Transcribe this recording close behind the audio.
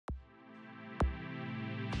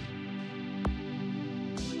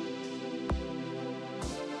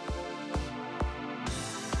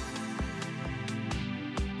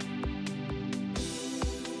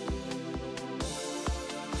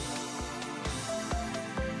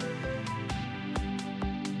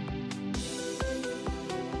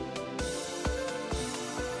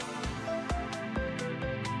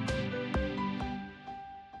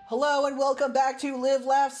Hello and welcome back to Live,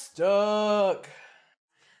 Laugh, Stuck.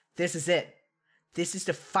 This is it. This is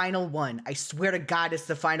the final one. I swear to God it's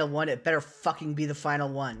the final one. It better fucking be the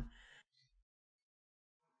final one.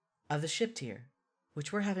 Of the ship tier,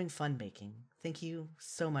 which we're having fun making. Thank you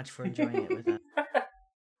so much for enjoying it with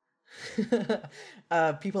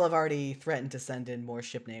us. People have already threatened to send in more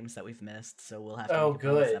ship names that we've missed, so we'll have to make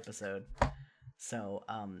it this episode. So,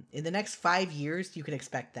 in the next 5 years, you can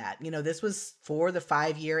expect that. You know, this was for the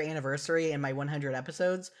 5-year anniversary and my 100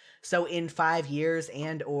 episodes. So in 5 years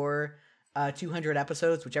and or 200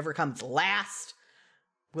 episodes, whichever comes last,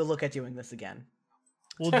 we'll look at doing this again.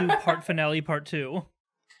 We'll do part finale, part 2.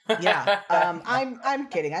 Yeah, I'm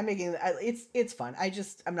kidding. I'm making it's fun.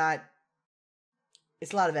 I'm not.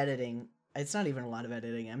 It's a lot of editing. It's not even a lot of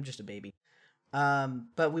editing. I'm just a baby.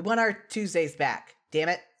 But we want our Tuesdays back. Damn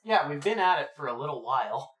it. Yeah, we've been at it for a little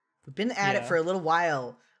while. We've been at it for a little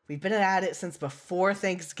while. We've been at it since before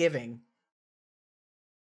Thanksgiving.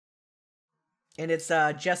 And it's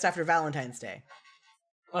just after Valentine's Day.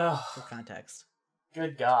 Ugh. For context.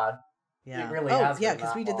 Good God. Yeah. It really has yeah, been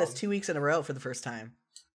because we did that this long. 2 weeks in a row for the first time.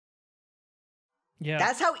 Yeah.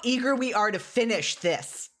 That's how eager we are to finish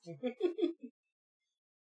this.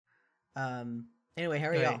 Anyway, how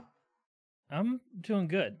are y'all? I'm doing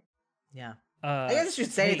good. Yeah. I guess I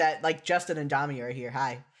should say that, like, Justin and Domi are here.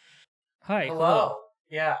 Hi. Hi. Hello.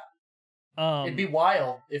 Yeah. It'd be Um,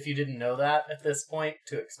 wild if you didn't know that at this point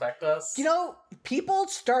to expect us. You know, people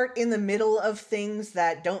start in the middle of things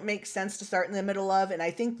that don't make sense to start in the middle of, and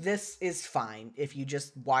I think this is fine if you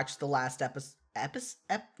just watch the last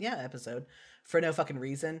episode for no fucking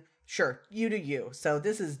reason. Sure, you do you. So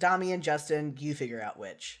this is Domi and Justin. You figure out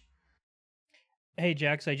which. hey,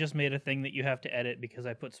 Jax, I just made a thing that you have to edit because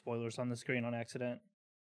I put spoilers on the screen on accident.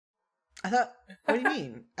 I thought, what do you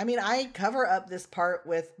mean? I mean, I cover up this part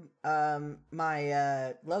with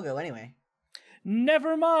my logo anyway.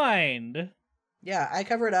 Never mind. Yeah, I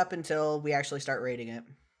cover it up until we actually start rating it.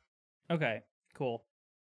 Okay, cool.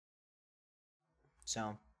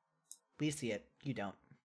 So, we see it. You don't.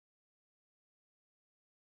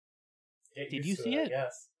 Did you see it?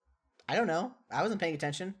 Yes. I don't know. I wasn't paying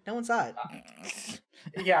attention. No one saw it.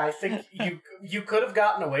 Yeah, I think you could have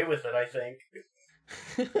gotten away with it, I think.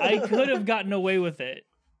 I could have gotten away with it.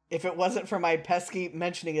 If it wasn't for my pesky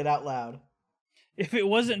mentioning it out loud. If it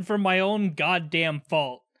wasn't for my own goddamn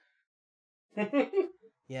fault.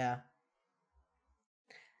 Yeah.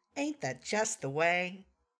 Ain't that just the way?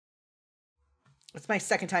 It's my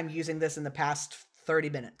second time using this in the past 30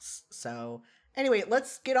 minutes. So, anyway,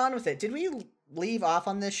 let's get on with it. Did we leave off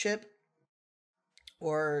on this ship?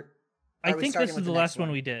 Or I think this is the last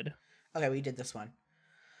one we did. Okay, we did this one.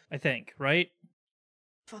 I think, right?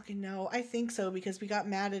 Fucking no, I think so, because we got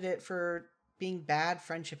mad at it for being bad.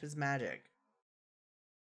 Friendship is magic.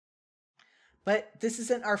 But this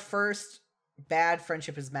isn't our first bad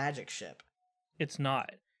Friendship is magic ship. It's not.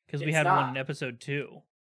 Because we It's had not. one in episode 2.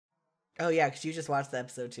 Oh yeah, because you just watched the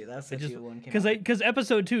episode 2. That's the 2 one came out. Because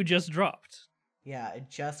episode 2 just dropped. Yeah, it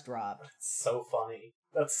just dropped. It's so funny.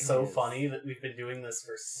 That's It so is. funny that we've been doing this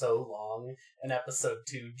for so long, and episode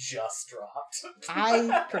 2 just dropped.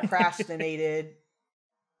 I procrastinated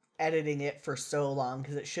editing it for so long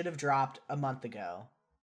because it should have dropped a month ago.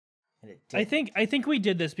 And it didn't. I think we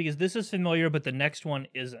did this because this is familiar, but the next one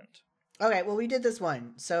isn't. Okay, well we did this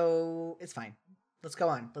one, so it's fine. Let's go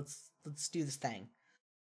on. Let's do this thing.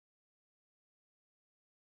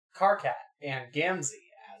 Carcat and Gamzee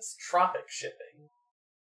as tropic shipping.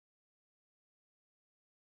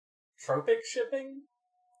 Tropic shipping?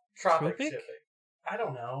 Tropic Tropic? shipping. I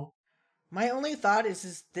don't know. My only thought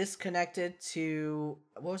is this connected to,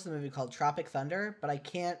 what was the movie called? Tropic Thunder? But I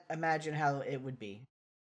can't imagine how it would be.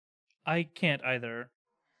 I can't either.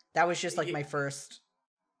 That was just like my first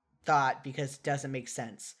thought because it doesn't make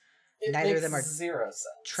sense. It Neither of makes them are zero sense.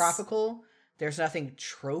 tropical. There's nothing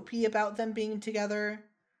tropey about them being together.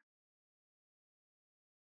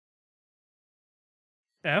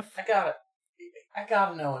 F? I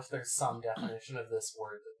gotta know if there's some definition of this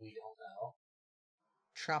word that we don't know.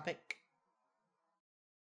 Tropic.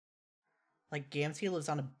 Like, Gamzee lives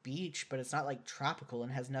on a beach, but it's not, like, tropical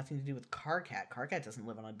and has nothing to do with Carcat. Carcat doesn't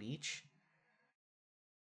live on a beach.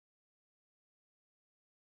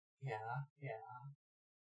 Yeah.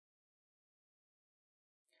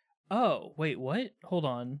 Oh, wait, what? Hold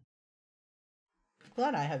on.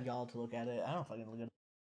 Glad I have y'all to look at it. I don't fucking look at it.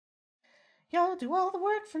 Y'all do all the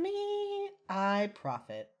work for me. I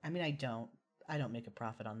profit. I mean, I don't. I don't make a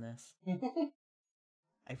profit on this.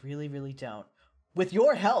 I really, really don't. With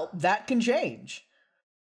your help, that can change.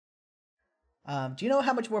 Do you know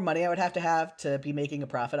how much more money I would have to be making a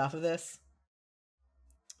profit off of this?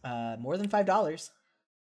 More than $5.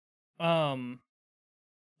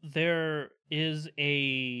 There is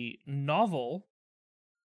a novel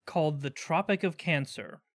called The Tropic of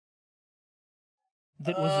Cancer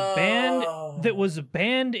that was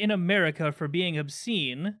banned in America for being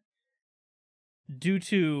obscene due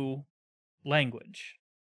to language.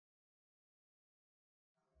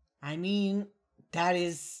 I mean, that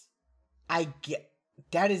is a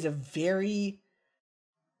very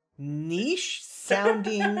niche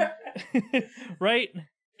sounding right?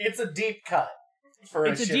 It's a deep cut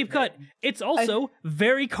It's a deep cut. It's also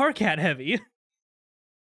very Carcat heavy.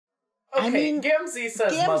 Okay, I mean, Gamzee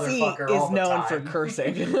says motherfucker all the time. is known for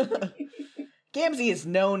cursing. Gamzee is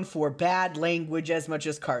known for bad language as much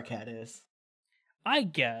as Carcat is. I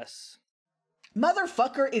guess.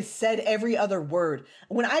 Motherfucker is said every other word.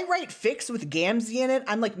 When I write fics with Gamzee in it,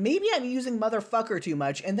 I'm like, maybe I'm using motherfucker too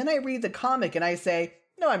much, and then I read the comic and I say,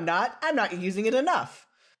 no, I'm not. I'm not using it enough.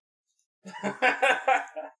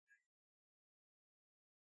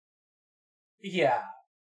 Yeah.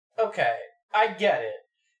 Okay. I get it.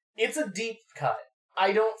 It's a deep cut.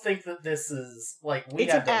 I don't think that this is, like, we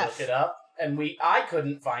had to look it up, and I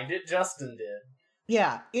couldn't find it, Justin did.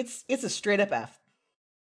 Yeah, it's a straight up F.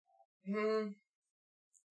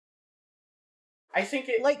 I think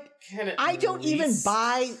it, like, can I don't even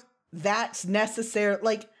buy that's necessary.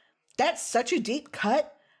 Like, that's such a deep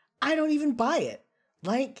cut, I don't even buy it.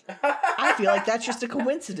 Like, I feel like that's just a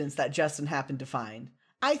coincidence that Justin happened to find.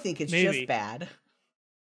 I think it's just bad.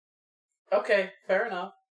 Okay, fair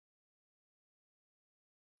enough.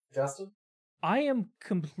 Justin? I am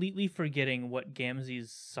completely forgetting what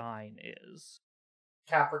Gamzee's sign is.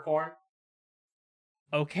 Capricorn.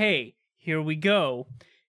 Okay, here we go.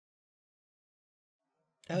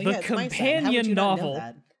 Oh, the yeah, companion novel.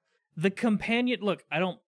 The companion. Look, I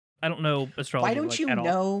don't know astrology. Why don't you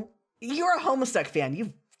know? You're a Homestuck fan.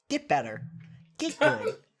 You get better. Get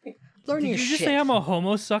good. Learn your shit. Did you just say I'm a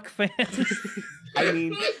Homestuck fan? I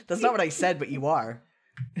mean, that's not what I said, but you are.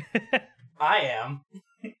 I am.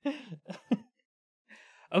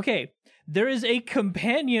 Okay, there is a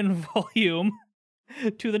companion volume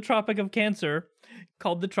to the Tropic of Cancer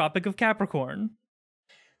called the Tropic of Capricorn.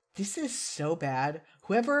 This is so bad.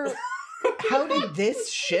 How did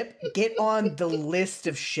this ship get on the list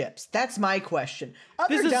of ships? That's my question.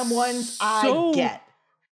 Other dumb ones, I get.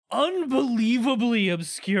 Unbelievably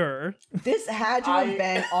obscure. This had to have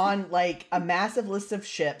been on, like, a massive list of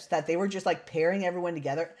ships that they were just, like, pairing everyone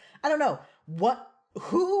together. I don't know.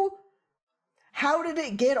 How did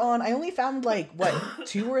it get on? I only found, like,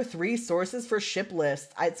 2 or 3 sources for ship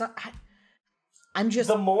lists. I'm just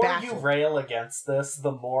The more baffled. you rail against this,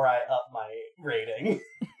 the more I up my rating.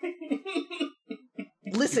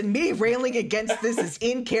 Listen, me railing against this is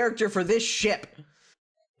in character for this ship.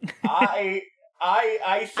 I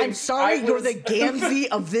think I'm sorry, you're the Gamzee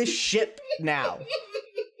of this ship now.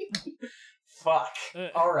 Fuck.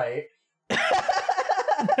 Alright.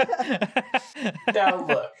 Now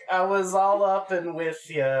look, I was all up and with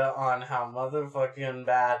you on how motherfucking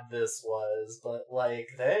bad this was, but like,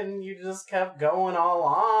 then you just kept going all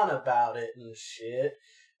on about it and shit,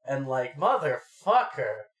 and like,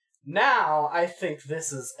 motherfucker, now I think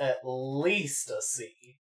this is at least a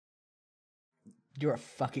C. You're a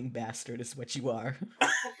fucking bastard is what you are.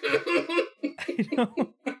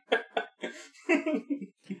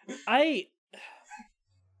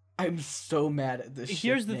 I'm so mad at this shit.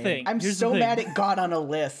 Here's the thing. I'm so mad it got on a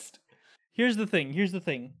list. Here's the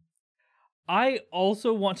thing. I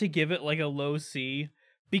also want to give it like a low C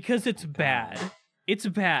because it's bad. It's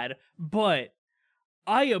bad, but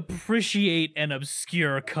I appreciate an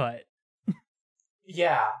obscure cut.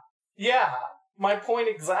 Yeah, my point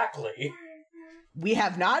exactly. We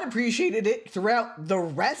have not appreciated it throughout the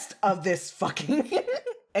rest of this fucking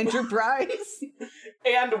enterprise.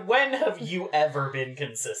 And when have you ever been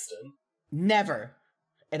consistent? Never.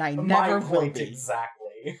 And I never will be.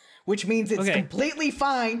 Exactly. Which means it's completely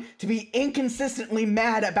fine to be inconsistently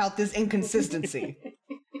mad about this inconsistency.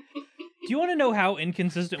 Do you want to know how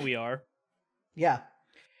inconsistent we are? Yeah.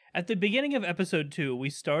 At the beginning of episode 2, we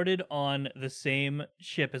started on the same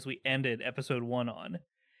ship as we ended episode 1 on.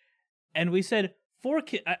 And we said,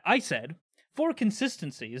 I said, for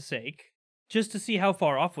consistency's sake, just to see how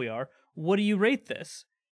far off we are, what do you rate this?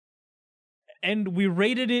 And we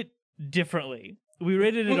rated it differently. We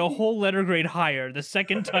rated it a whole letter grade higher the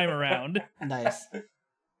second time around. Nice.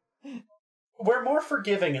 We're more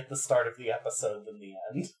forgiving at the start of the episode than the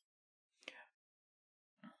end.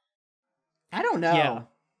 I don't know. Yeah.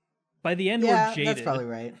 By the end, we're jaded. That's probably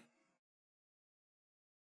right.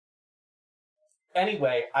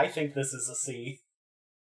 Anyway, I think this is a C.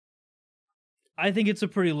 I think it's a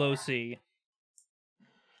pretty low C.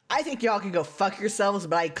 I think y'all can go fuck yourselves,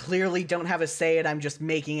 but I clearly don't have a say and I'm just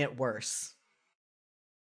making it worse.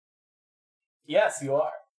 Yes, you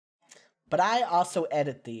are. But I also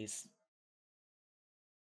edit these.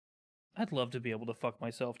 I'd love to be able to fuck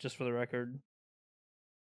myself, just for the record.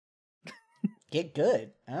 Get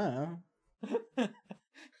good. I don't know.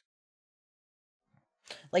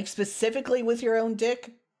 Like, specifically with your own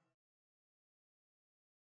dick?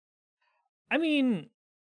 I mean...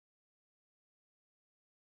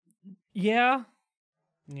 Yeah.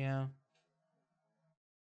 Yeah.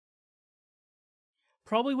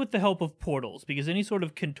 Probably with the help of portals, because any sort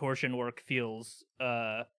of contortion work feels,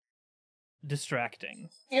 distracting.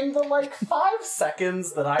 In the, 5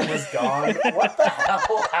 seconds that I was gone, what the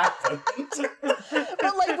hell happened?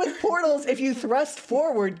 But, with portals, if you thrust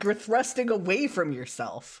forward, you're thrusting away from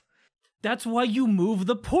yourself. That's why you move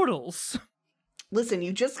the portals. Listen,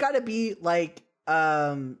 you just gotta be,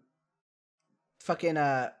 fucking,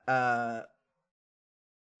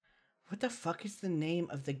 what the fuck is the name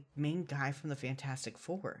of the main guy from the Fantastic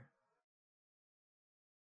Four?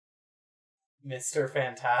 Mr.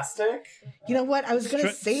 Fantastic? You know what? I was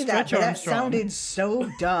gonna say that, but that sounded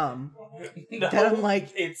so dumb. No, that I'm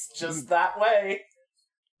like... It's just that way.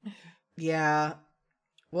 Yeah.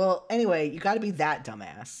 Well, anyway, you gotta be that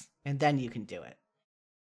dumbass, and then you can do it.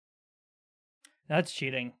 That's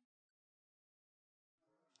cheating.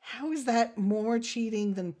 How is that more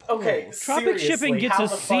cheating than portals? Okay, Tropic Shipping gets a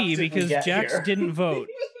C because Jax didn't vote.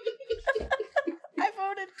 I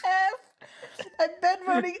voted F. I've been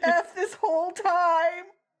voting F this whole time.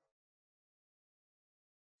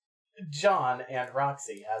 John and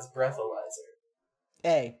Roxy as breathalyzer.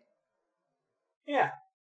 A. Yeah.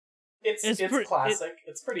 It's classic.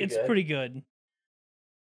 It's pretty good. It's pretty good.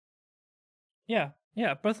 Yeah.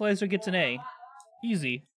 Breathalyzer gets an A.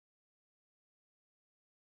 Easy.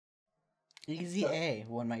 Easy A,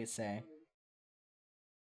 one might say.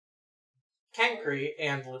 Cankry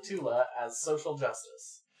and Latula as social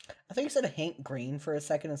justice. I think you said Hank Green for a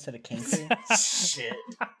second instead of Cankry. Shit.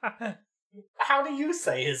 How do you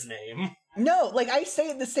say his name? No, I say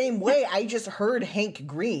it the same way. I just heard Hank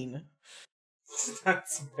Green.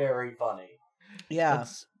 That's very funny. Yeah.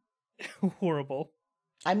 That's horrible.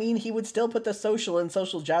 I mean, he would still put the social in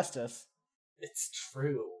social justice. It's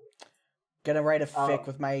true. Gonna write a fic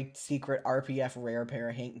with my secret RPF rare pair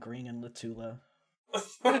of Hank Green and Latula.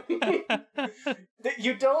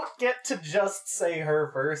 You don't get to just say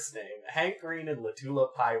her first name. Hank Green and Latula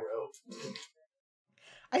Pyro.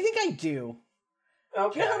 I think I do.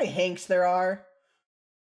 Okay. Do you know how many Hanks there are?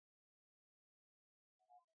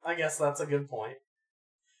 I guess that's a good point.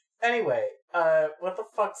 Anyway, what the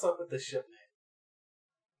fuck's up with the ship name?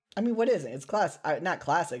 I mean, what is it? It's not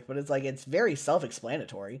classic, but it's very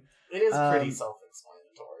self-explanatory. It is pretty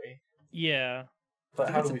self-explanatory. Yeah. But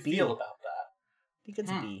how do we feel about that? I think it's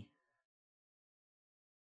a B.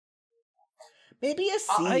 Maybe a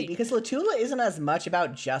C, because Latula isn't as much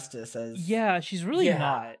about justice as... Yeah, she's really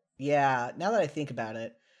not. Yeah, now that I think about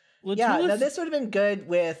it. No, this would have been good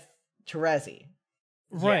with Terezi.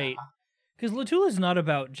 Right. Because Latula's not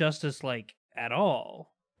about justice, at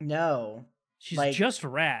all. No. She's just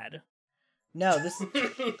rad. No, this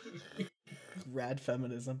is... rad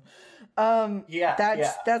feminism.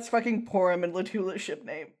 That's fucking Porum and Latula's ship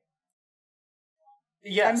name.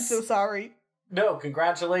 Yes. I'm so sorry. No,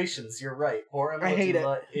 congratulations, you're right. Porum and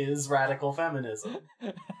Latula is radical feminism.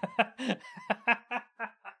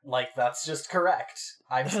 That's just correct.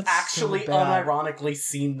 I've actually unironically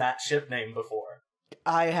seen that ship name before.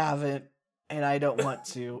 I haven't, and I don't want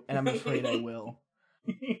to, and I'm afraid I will.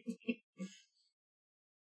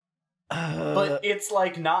 But it's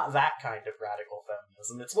not that kind of radical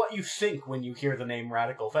feminism. It's what you think when you hear the name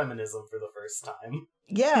radical feminism for the first time.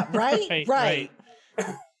 Yeah, right? right.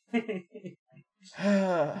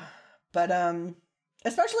 But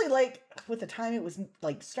especially with the time it was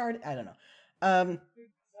started, I don't know.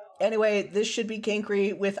 Anyway, this should be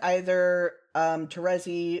Cankry with either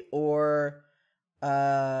Terezi or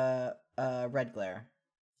Red Glare.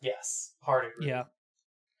 Yes, hard agree. Yeah.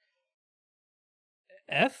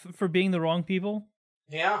 F for being the wrong people?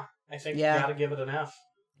 Yeah, I think you gotta give it an F.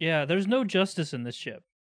 Yeah, there's no justice in this ship.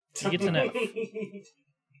 He gets an F.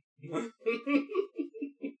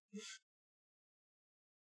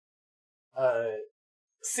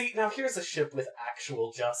 See, now here's a ship with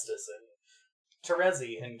actual justice in it.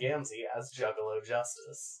 Terezi and Gamzee as Juggalo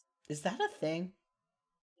Justice. Is that a thing?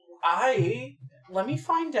 Let me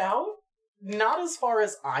find out. Not as far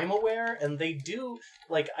as I'm aware, and they do,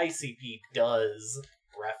 ICP does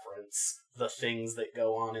reference the things that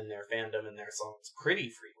go on in their fandom and their songs pretty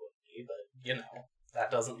frequently, but you know,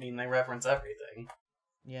 that doesn't mean they reference everything.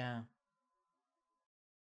 Yeah.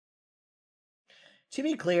 To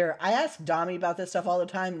be clear, I ask Domi about this stuff all the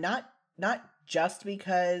time, not just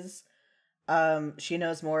because she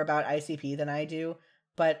knows more about ICP than I do,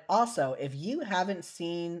 but also if you haven't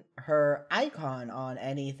seen her icon on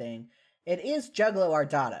anything, it is Juggalo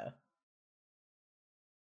Ardata.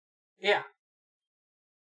 Yeah.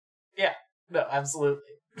 Yeah. No, absolutely.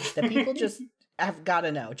 The people just have got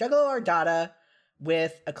to know. Juggalo Ardata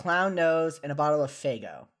with a clown nose and a bottle of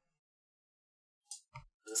Faygo.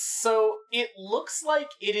 So it looks like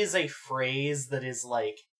it is a phrase that is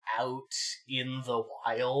like out in the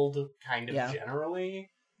wild kind of generally,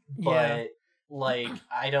 but like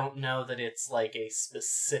I don't know that it's like a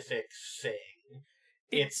specific thing.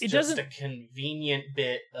 It's just a convenient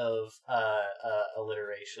bit of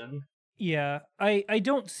alliteration. Yeah, I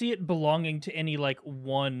don't see it belonging to any like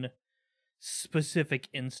one specific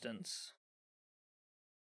instance.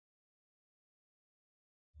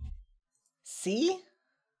 See?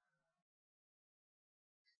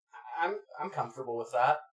 I'm comfortable with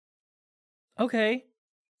that. Okay.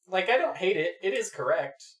 Like, I don't hate it. It is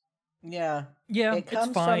correct. Yeah. Yeah, it comes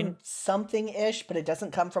it's fine. from something-ish, but it doesn't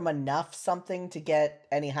come from enough something to get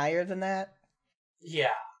any higher than that. Yeah.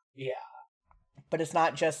 But it's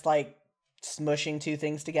not just, like, smushing two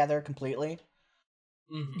things together completely.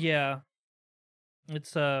 Mm-hmm. Yeah.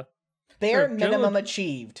 It's, bare minimum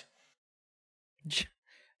achieved.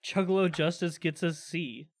 Juggalo Justice gets a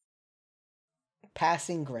C.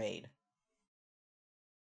 Passing grade.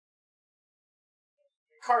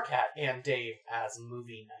 Carcat and Dave as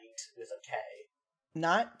movie night with a K.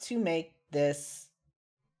 Not to make this...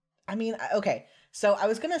 I mean, okay. So I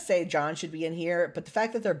was going to say John should be in here, but the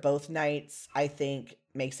fact that they're both knights, I think,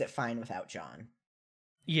 makes it fine without John.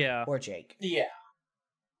 Yeah. Or Jake. Yeah.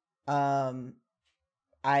 So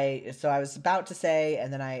I was about to say,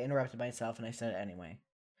 and then I interrupted myself, and I said it anyway.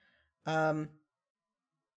 I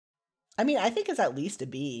mean, I think it's at least a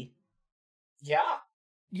B. Yeah.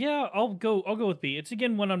 Yeah, I'll go with B. It's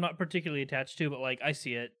again one I'm not particularly attached to, but like I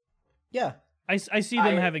see it. Yeah. I see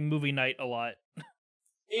them having movie night a lot.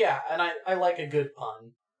 Yeah, and I like a good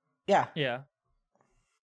pun. Yeah. Yeah.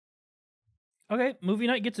 Okay, movie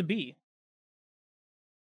night gets a B.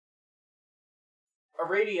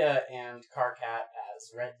 Aradia and Carcat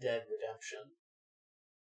as Red Dead Redemption.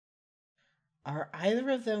 Are either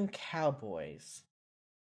of them cowboys?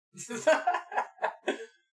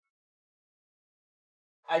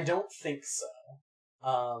 I don't think so.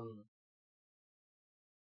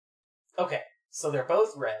 Okay, so they're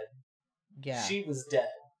both red. Yeah. She was dead.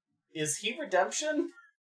 Is he redemption?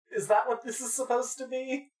 Is that what this is supposed to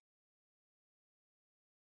be?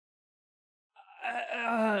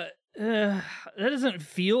 That doesn't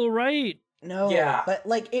feel right. No. Yeah. But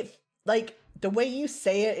like the way you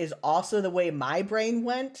say it is also the way my brain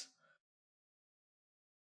went.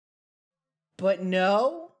 But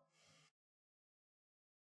no.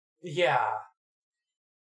 Yeah.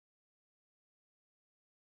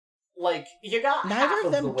 Like, you got neither half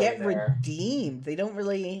of them the way get there. redeemed. They don't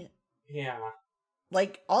really. Yeah.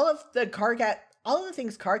 Like all of the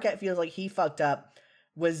things Carcat feels like he fucked up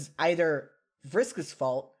was either Vriska's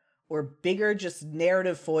fault or bigger just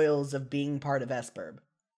narrative foils of being part of Esperb.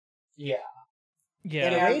 Yeah. Yeah.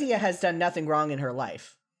 And Aradia has done nothing wrong in her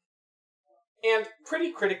life. And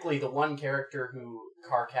pretty critically, the one character who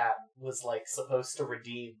Carcat was like supposed to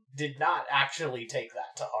redeem did not actually take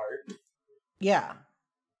that to heart. Yeah.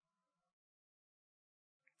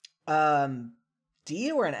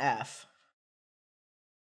 D or an F?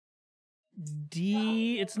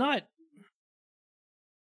 D. It's not.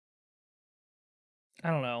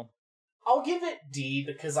 I don't know. I'll give it D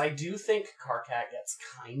because I do think Carcat gets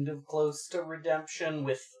kind of close to redemption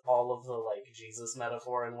with all of the like Jesus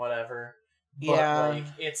metaphor and whatever. But like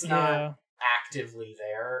it's not actively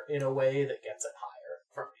there in a way that gets it higher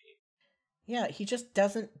for me. Yeah, he just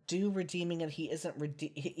doesn't do redeeming, and he isn't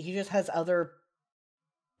he just has other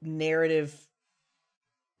narrative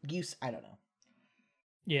use. I don't know.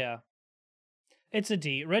 Yeah. It's a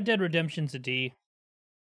D. Red Dead Redemption's a D.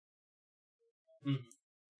 Mm-hmm.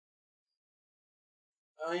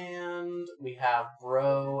 And we have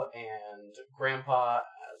Bro and Grandpa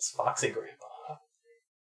as Foxy Grandpa.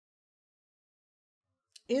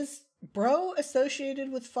 Is Bro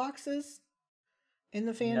associated with foxes in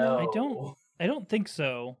the fandom? No. I don't think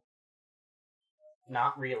so.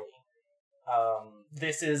 Not really.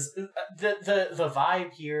 This is the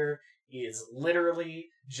vibe here is literally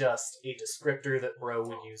just a descriptor that Bro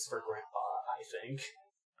would use for Grandpa, I think.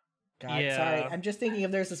 God, sorry. I'm just thinking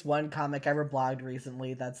if there's this one comic I ever blogged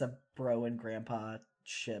recently that's a Bro and Grandpa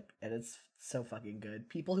ship, and it's so fucking good.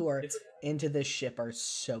 People who are into this ship are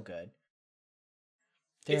so good.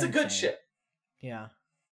 It's a good ship. Yeah.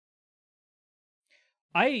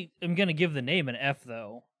 I am gonna give the name an F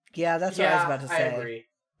though. Yeah, that's what I was about to say. I agree.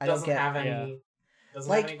 Doesn't have any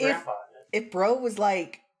grandpa in it. If bro was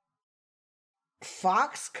like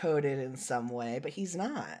Fox coded in some way, but he's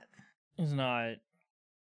not. He's not.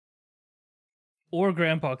 Or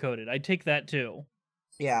grandpa coded. I'd take that too.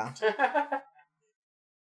 Yeah.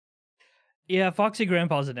 Yeah, Foxy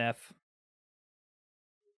Grandpa's an F.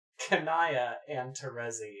 Kanaya and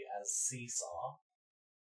Terezi as Seesaw.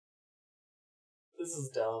 This is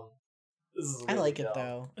dumb. This is really I like dumb. it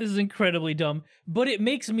though. This is incredibly dumb, but it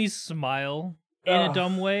makes me smile in a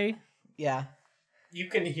dumb way. Yeah. You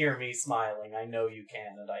can hear me smiling. I know you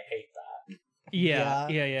can, and I hate that. Yeah.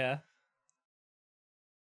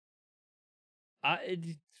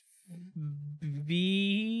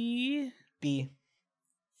 B.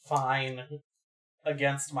 Fine.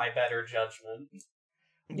 Against my better judgment.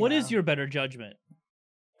 What is your better judgment?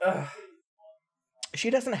 Ugh. She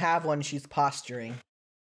doesn't have one, she's posturing.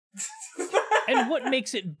 And what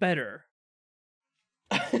makes it better?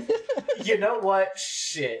 You know what?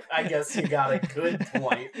 Shit. I guess you got a good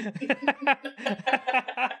point.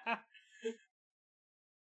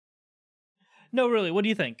 No, really, what do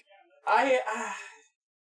you think?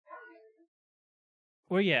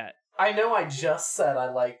 Where you at? I know I just said I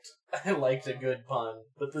liked a good pun,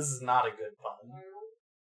 but this is not a good pun.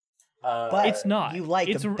 But it's not. You like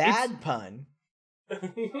a bad pun.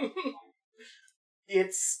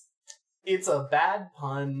 It's a bad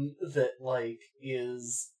pun that, like,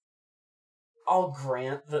 is... I'll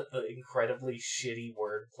grant that the incredibly shitty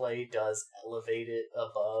wordplay does elevate it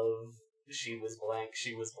above she was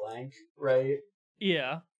blank, right?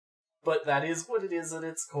 Yeah. But that is what it is at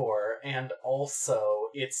its core, and also,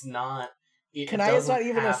 it's not... Kanaya's not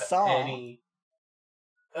even a saw.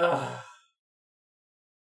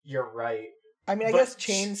 You're right. I mean, I guess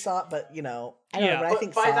chainsaw, but, you know... I don't know, when I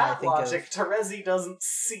think by saw, that I think logic, Terezi doesn't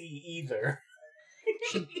see either.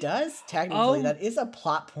 She does, technically. That is a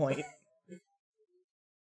plot point.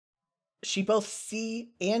 She both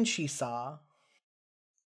see and she saw.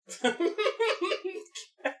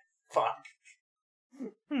 Fuck.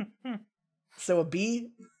 So a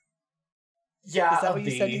B? Yeah, is that what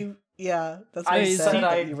B. you said? Yeah, that's what you said.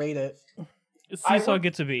 That you rate it. Seesaw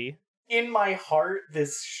gets a B. In my heart,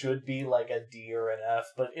 this should be like a D or an F,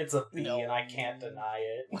 but it's a B, and I can't deny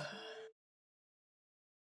it.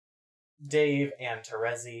 Dave and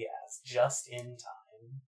Terezi as Just in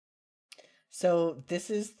Time. So this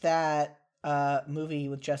is that movie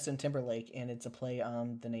with Justin Timberlake, and it's a play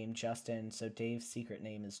on the name Justin. So Dave's secret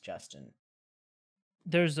name is Justin.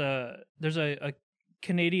 There's a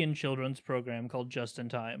Canadian children's program called Just in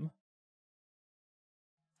Time.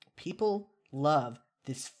 People love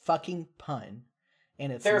this fucking pun,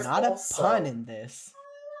 and it's not a pun in this.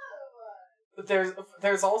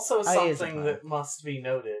 There's also something that must be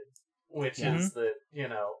noted, which is that, you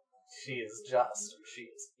know, she is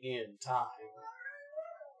in time.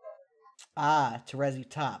 Ah, Terezi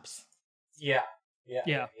Tops. Yeah.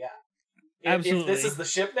 Absolutely. If this is the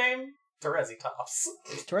ship name, Terezi Tops.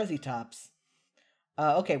 Terezi Tops.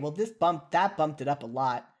 Okay, well that bumped it up a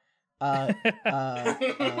lot.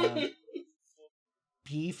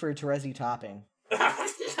 B for Terezi Topping.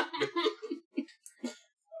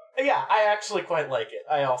 Yeah, I actually quite like it.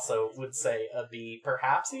 I also would say a B,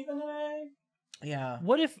 perhaps even an A. Yeah.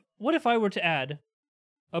 What if I were to add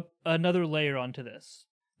another layer onto this?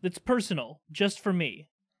 That's personal, just for me.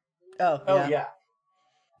 Oh yeah.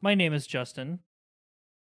 My name is Justin.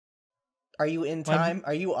 Are you in time?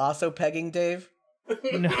 Are you also pegging Dave?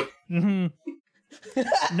 No.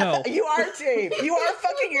 No. You are Dave. You are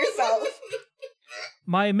fucking yourself.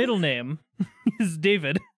 My middle name is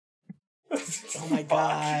David. Oh my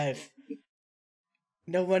god.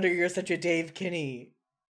 No wonder you're such a Dave Kinney.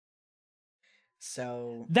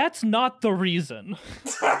 So... That's not the reason.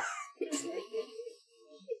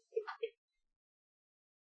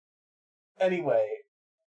 Anyway,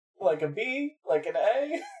 like a B? Like an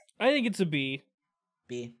A? I think it's a B.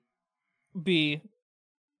 B.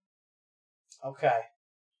 Okay.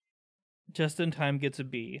 Just in Time gets a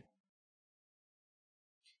B.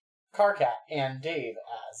 Carcat and Dave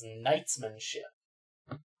as Knightsmanship.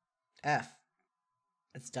 F.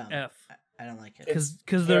 It's dumb. F. I don't like it. Because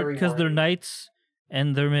they're knights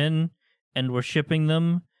and they're men and we're shipping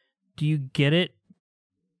them. Do you get it?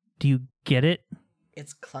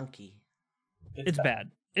 It's clunky. It's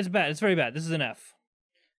bad. It's bad. It's very bad. This is an F.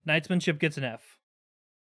 Knightsmanship gets an F.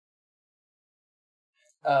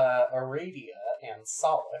 Aradia and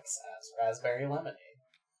Solix as Raspberry Lemonade.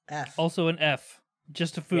 F. Also an F.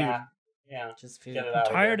 Just a food. Yeah. Just food. Get it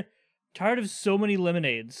out Tired of so many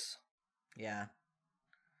lemonades. Yeah.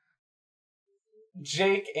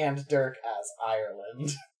 Jake and Dirk as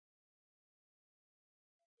Ireland.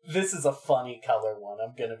 This is a funny color one,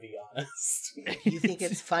 I'm gonna be honest. You think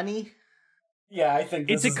it's funny? Yeah, I think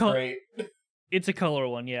this is great. It's a color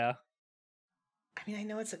one, yeah. I mean, I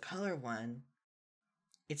know it's a color one.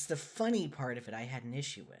 It's the funny part of it I had an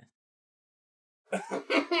issue with.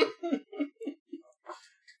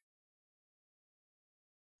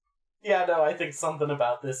 Yeah, no, I think something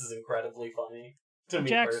about this is incredibly funny to me.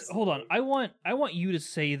 Jax, personally. hold on. I want you to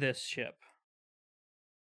say this ship.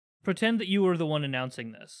 Pretend that you were the one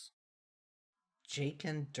announcing this. Jake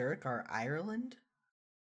and Dirk are Ireland?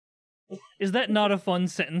 Is that not a fun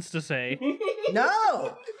sentence to say?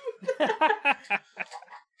 No!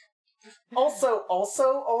 Also,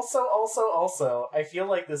 I feel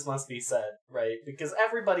like this must be said, right? Because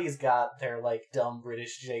everybody's got their, like, dumb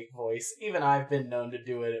British Jake voice. Even I've been known to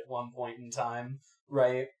do it at one point in time,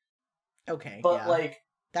 right? Okay, but, yeah. like,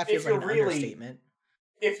 that feels like an understatement.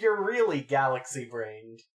 If you're really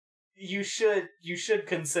galaxy-brained, you should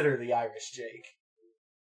consider the Irish Jake.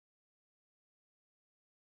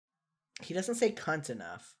 He doesn't say cunt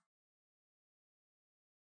enough.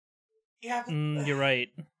 Yeah, you're right.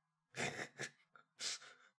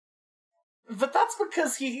 But that's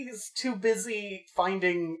because he's too busy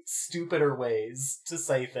finding stupider ways to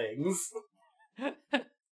say things.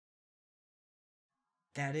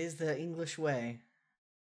 That is the English way.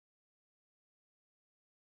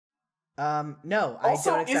 No,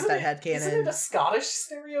 Also, I don't accept that headcanon. Isn't it a Scottish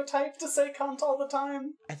stereotype to say cunt all the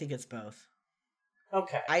time? I think it's both.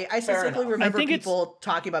 Okay. I specifically remember I think people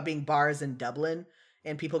talking about being bars in Dublin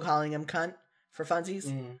and people calling him cunt for funsies.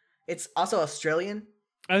 Mm. It's also Australian.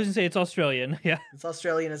 I was gonna say it's Australian, yeah. It's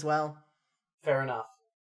Australian as well. Fair enough.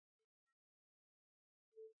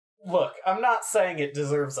 Look, I'm not saying it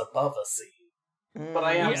deserves above a C, but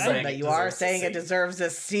I am saying that you are saying it deserves a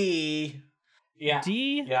C. Yeah.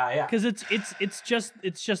 D? Yeah. Because it's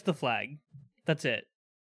just the flag. That's it.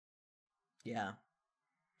 Yeah.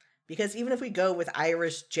 Because even if we go with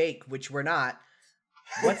Irish Jake, which we're not,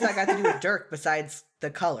 what's that got to do with Dirk besides the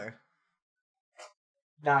color?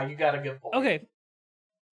 Nah, you got a good point. Okay.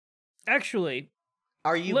 Actually,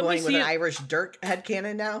 are you going with an Irish Dirk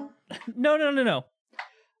headcanon now? No.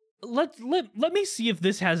 Let me see if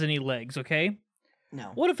this has any legs, okay?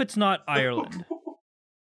 No. What if it's not Ireland?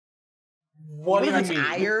 What do you mean?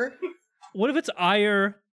 Ire? What if it's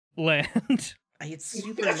Ireland? It's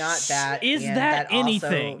super not that. Is that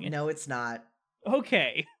anything? Also, no, it's not.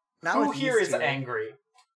 Okay. Not Who here is angry?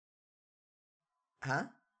 Huh?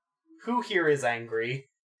 Who here is angry?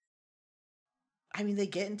 I mean, they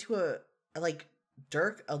get into a like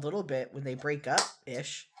Dirk a little bit when they break up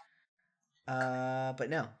ish. But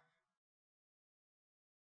no.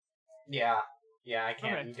 Yeah, I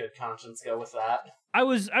can't in good conscience go with that. I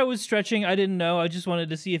was stretching. I didn't know. I just wanted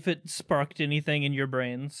to see if it sparked anything in your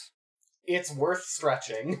brains. It's worth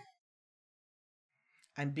stretching.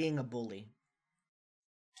 I'm being a bully.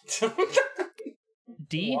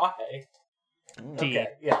 D? Why? D. Okay,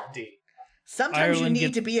 yeah, D. Sometimes Ireland you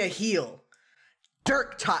need to be a heel.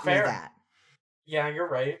 Dirk taught me that. Yeah, you're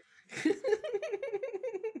right.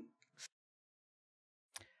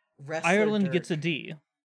 Ireland Dirk. gets a D.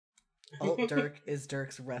 Alt Dirk is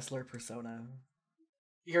Dirk's wrestler persona.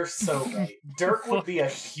 You're so right. Dirk would be a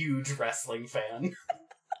huge wrestling fan.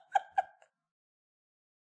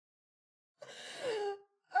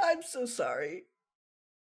 I'm so sorry.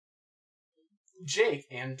 Jake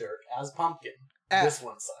and Dirk as Pumpkin. F. This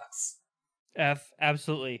one sucks. F,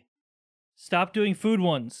 absolutely. Stop doing food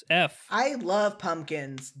ones. F. I love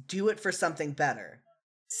pumpkins. Do it for something better.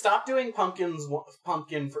 Stop doing pumpkin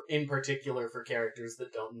in particular for characters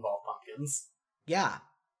that don't involve pumpkins. Yeah.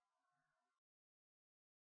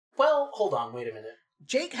 Well, hold on, wait a minute.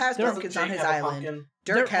 Jake has pumpkins on his island. Pumpkin?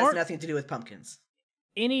 Dirk has nothing to do with pumpkins.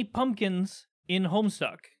 Any pumpkins in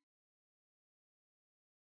Homestuck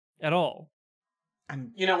at all?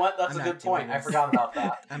 You know what? That's a good point. I forgot about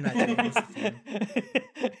that. I'm not doing this.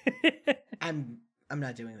 I'm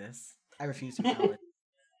not doing this. I refuse to acknowledge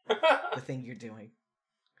the thing you're doing.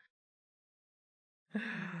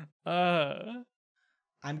 I'm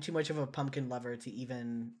too much of a pumpkin lover to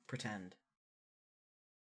even pretend.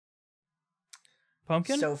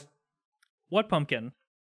 Pumpkin? So, what pumpkin?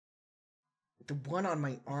 The one on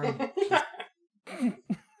my arm.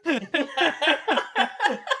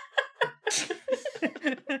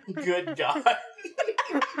 Good God.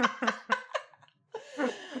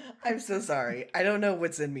 I'm so sorry. I don't know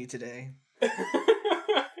what's in me today.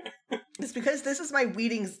 It's because this is my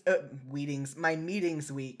my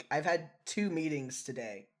meetings week. I've had 2 meetings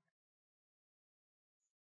today.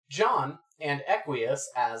 John and Equius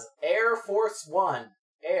as Air Force One.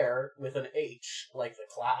 Air with an H, like the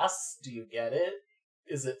class. Do you get it?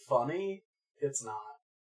 Is it funny? It's not.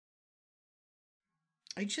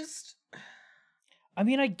 I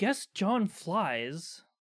mean, I guess John flies.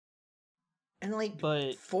 And,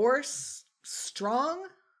 but... force strong?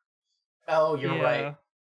 Oh, you're right.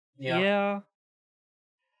 Yeah.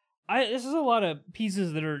 This is a lot of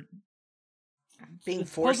pieces that are... being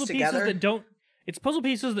forced together? It's puzzle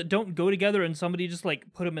pieces that don't go together and somebody just,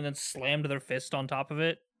 put them and then slammed their fist on top of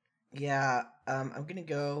it. Yeah, I'm gonna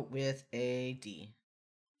go with a D.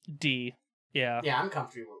 D. Yeah. Yeah, I'm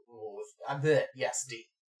comfortable with yes, D.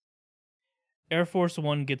 Air Force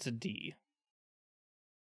One gets a D.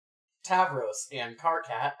 Tavros and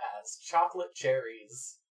Carcat as Chocolate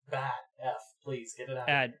Cherries. Bad. F. Please, get it out.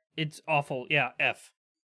 Add. It's awful. Yeah, F.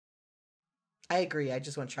 I agree. I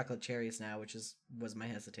just want chocolate cherries now, which was my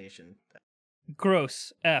hesitation.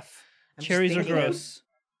 Gross. F. Cherries are gross.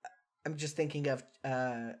 I'm just thinking of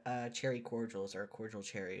cherry cordials or cordial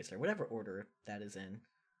cherries or whatever order that is in.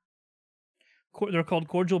 They're called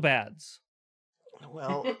cordial bads.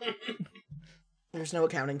 Well, there's no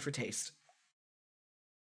accounting for taste.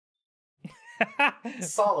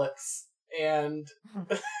 Solix and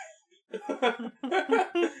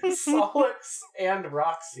Solix and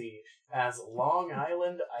Roxy as Long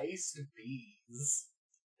Island iced bees.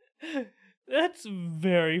 That's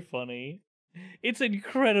very funny. It's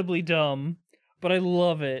incredibly dumb, but I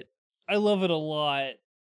love it. I love it a lot.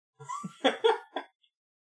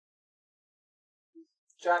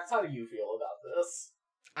 Jax, how do you feel about this?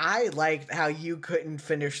 I liked how you couldn't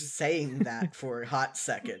finish saying that for a hot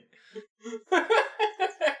second.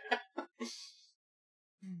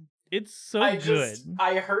 It's so good.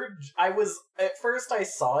 At first I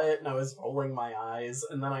saw it and I was rolling my eyes,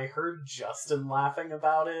 and then I heard Justin laughing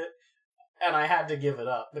about it, and I had to give it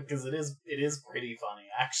up because it is pretty funny,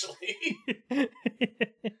 actually.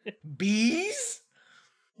 Bees?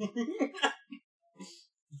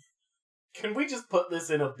 Can we just put this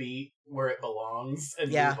in a beat where it belongs and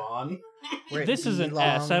move on? This is an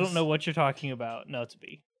S. I don't know what you're talking about. No, it's a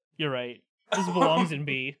B. You're right. This belongs in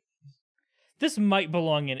B. This might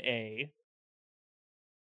belong in A.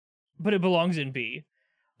 But it belongs in B.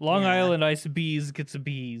 Long Island Ice Bees gets a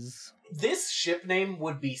B's. This ship name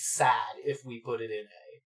would be sad if we put it in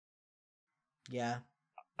A. Yeah.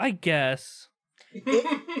 I guess.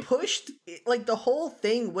 It pushed, the whole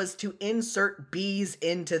thing was to insert bees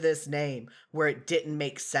into this name where it didn't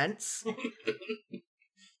make sense.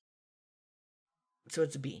 So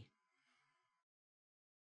it's a B.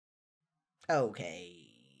 Okay.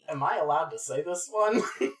 Am I allowed to say this one?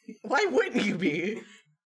 Why wouldn't you be?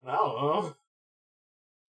 I don't know.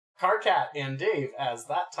 Carcat and Dave as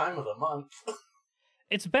That Time of the Month.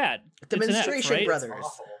 It's bad. The it's Menstruation F, right? Brothers.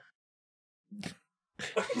 It's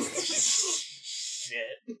awful.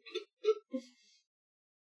 Shit.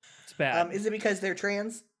 It's bad. Is it because they're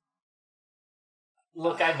trans?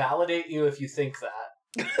 Look, I validate you if you think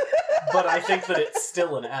that. But I think that it's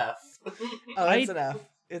still an F. Oh, it's an F.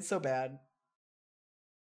 It's so bad.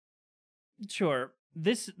 Sure.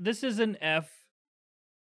 This is an F.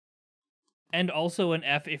 And also an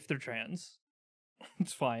F if they're trans.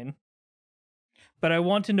 It's fine. But I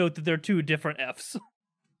want to note that they're 2 different Fs.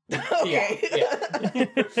 Okay.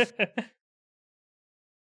 Yeah.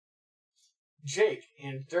 Jake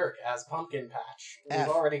and Dirk as Pumpkin Patch. We've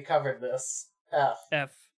already covered this. F.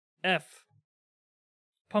 F. F.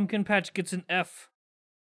 Pumpkin Patch gets an F.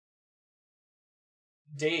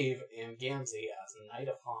 Dave and Gamzee as Knight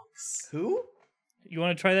of Honks. Who? You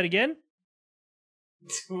want to try that again?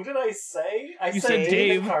 Who did I say? I You said said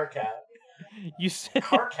Dave. and Carcat. You said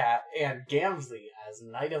Carcat and Gamzee as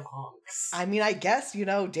Knight of Honks. I mean, I guess,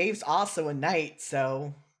 Dave's also a knight,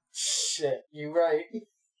 so... Shit, you right.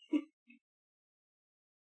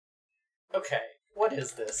 Okay, what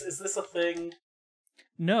is this? Is this a thing?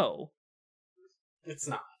 No. It's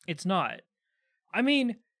not. It's not. I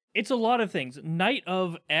mean, it's a lot of things. Knight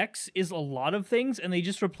of X is a lot of things, and they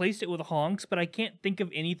just replaced it with honks, but I can't think of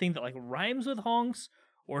anything that rhymes with honks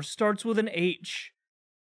or starts with an H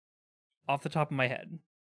off the top of my head.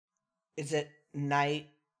 Is it knight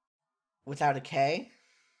without a K?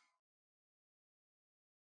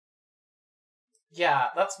 Yeah,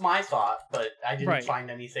 that's my thought, but I didn't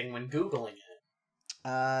find anything when Googling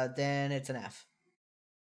it. Then it's an F.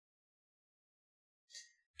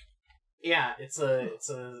 Yeah, it's a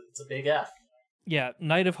big F. Yeah,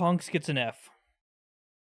 Knight of Honks gets an F.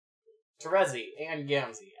 Terezi and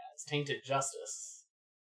Gamzee as Tainted Justice.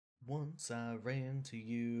 Once I ran to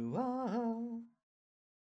you. Oh.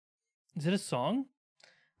 Is it a song?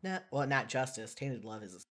 Well, not Justice. Tainted Love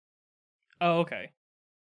is. Oh, okay.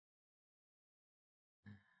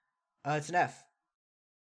 It's an F.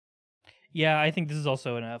 Yeah, I think this is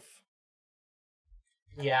also an F.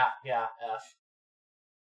 Yeah, F.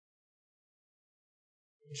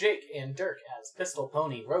 Jake and Dirk as Pistol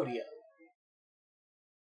Pony Rodeo.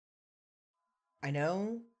 I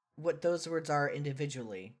know what those words are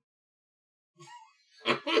individually.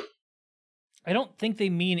 I don't think they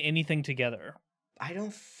mean anything together. I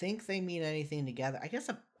don't think they mean anything together. I guess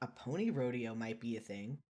a pony rodeo might be a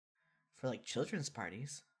thing for like children's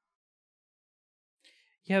parties.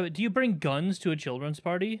 Yeah, but do you bring guns to a children's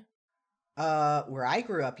party? Where I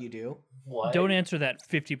grew up, you do. What? Don't answer that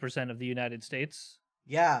 50% of the United States.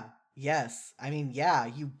 Yeah, yes. I mean, yeah,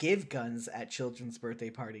 you give guns at children's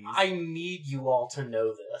birthday parties. I need you all to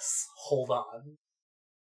know this. Hold on.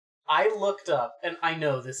 I looked up, and I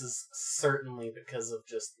know this is certainly because of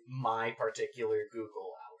just my particular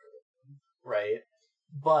Google algorithm, right?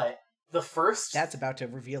 But the first... That's about to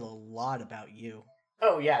reveal a lot about you.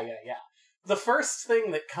 Oh, yeah. The first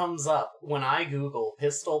thing that comes up when I Google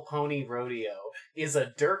Pistol Pony Rodeo is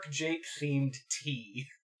a Dirk Jake themed tea.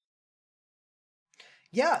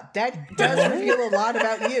 Yeah, that does reveal a lot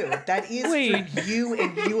about you. That is for you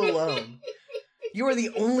and you alone. You are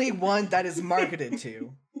the only one that is marketed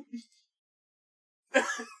to.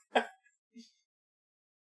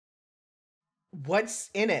 What's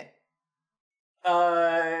in it?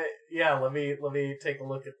 Yeah, let me take a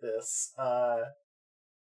look at this.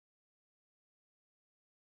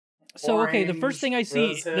 So orange, okay, the first thing I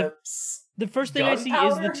see the first thing I see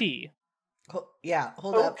is the tea.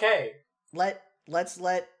 Hold up. Okay. Let's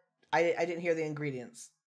let I didn't hear the ingredients.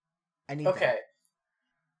 I need Okay. that.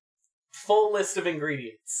 Full list of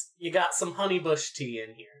ingredients. You got some honeybush tea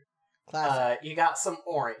in here. Classic. You got some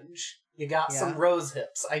orange. You got some rose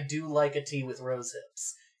hips. I do like a tea with rose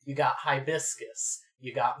hips. You got hibiscus.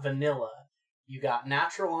 You got vanilla. You got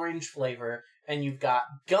natural orange flavor. And you've got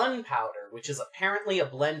gunpowder, which is apparently a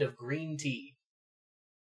blend of green tea.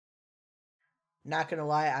 Not gonna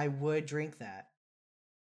lie, I would drink that.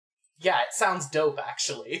 Yeah, it sounds dope,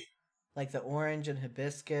 actually. Like the orange and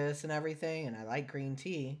hibiscus and everything, and I like green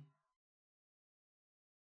tea.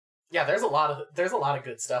 Yeah, there's a lot of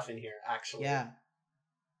good stuff in here, actually. Yeah.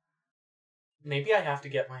 Maybe I have to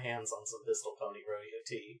get my hands on some Pistol Pony Rodeo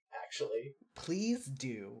tea, actually. Please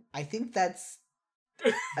do. I think that's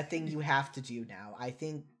a thing you have to do now. I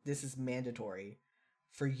think this is mandatory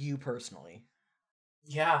for you personally.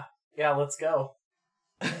 Yeah, let's go.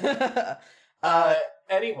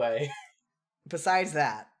 Anyway. Besides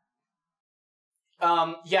that.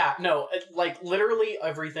 Yeah, no, like, literally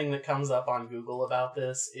everything that comes up on Google about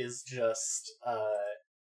this is just,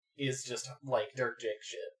 like, Dirk Jake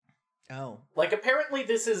shit. Oh. Like, apparently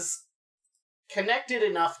this is connected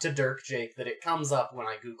enough to Dirk Jake that it comes up when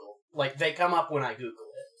I Google. Like, they come up when I Google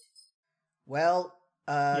it. Well,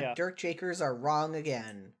 Dirk Jakers are wrong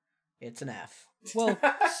again. It's an F. Well,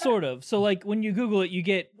 sort of. So, like, when you Google it, you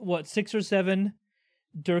get, 6 or 7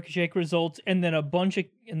 Dirk Jake results, and then a bunch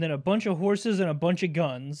of horses and a bunch of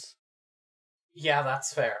guns. Yeah,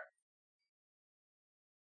 that's fair.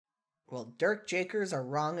 Well, Dirk Jakers are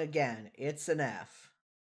wrong again. It's an F.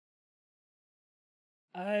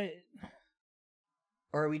 Or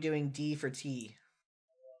are we doing D for T?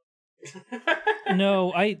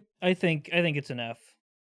 No, I think it's an F.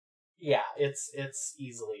 Yeah, it's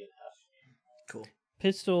easily an F. Cool.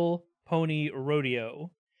 Pistol Pony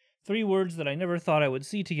Rodeo. 3 words that I never thought I would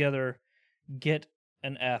see together. Get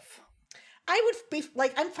an F. I would be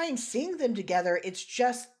like, I'm fine seeing them together. It's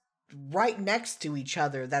just right next to each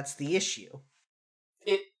other. That's the issue.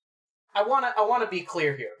 I wanna be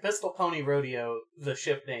clear here. Pistol Pony Rodeo, the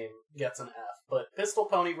ship name, gets an F, but Pistol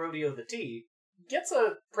Pony Rodeo, the T, gets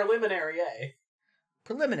a preliminary A.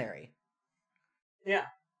 Preliminary. Yeah.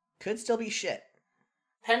 Could still be shit.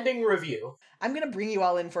 Pending review. I'm gonna bring you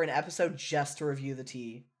all in for an episode just to review the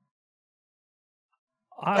T.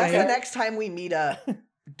 That's the next time we meet up.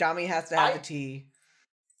 Domi has to have the tea.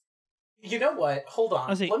 You know what? Hold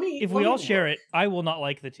on. If we all share it, I will not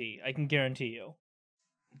like the tea. I can guarantee you.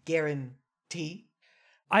 Guarantee?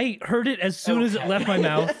 I heard it as soon as it left my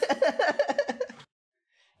mouth.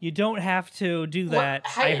 You don't have to do that.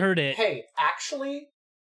 I heard it. Hey, actually,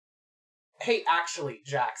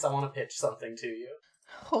 Jax, I want to pitch something to you.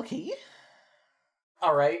 Okay.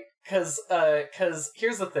 All right, because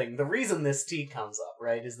here's the thing. The reason this tea comes up,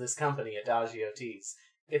 right, is this company, Adagio Teas.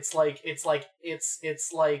 It's like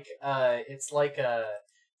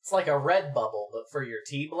a Red Bubble, but for your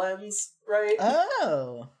tea blends, right?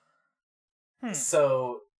 Oh.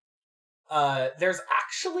 So, there's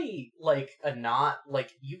actually, like,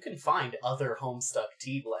 you can find other Homestuck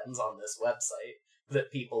tea blends on this website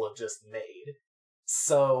that people have just made.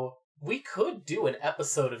 So, we could do an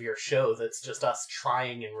episode of your show that's just us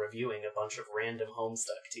trying and reviewing a bunch of random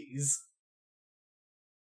Homestuck teas.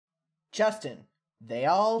 Justin, they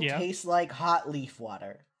all taste like hot leaf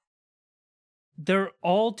water. They're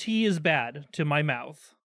all tea is bad to my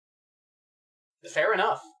mouth. Fair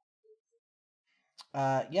enough.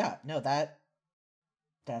 Yeah, no,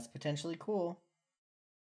 that's potentially cool.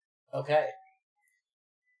 Okay.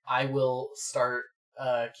 I will start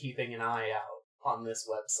keeping an eye out on this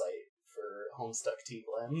website for Homestuck tea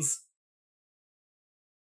blends.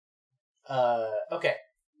 Okay.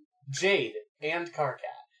 Jade and Carcat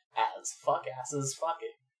as fuck asses fucking.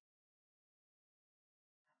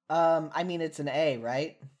 I mean, it's an A,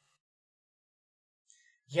 right?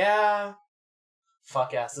 Yeah.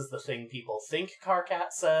 Fuck ass is the thing people think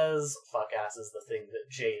Carcat says. Fuck ass is the thing that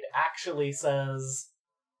Jade actually says.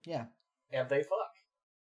 Yeah. And they fuck.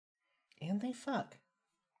 And they fuck.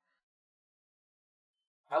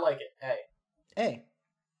 I like it. A.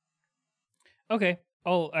 Okay,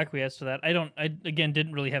 I'll acquiesce to that. I again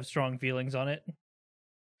didn't really have strong feelings on it.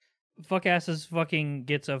 Fuck asses fucking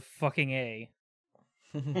gets a fucking A.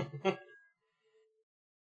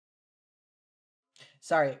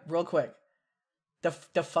 Sorry, real quick. The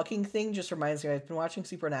fucking thing just reminds me, I've been watching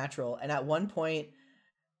Supernatural, and at one point,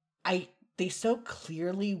 they so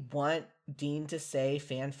clearly want Dean to say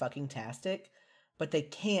fan fucking tastic, but they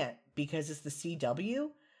can't because it's the CW,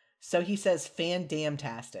 so he says fan damn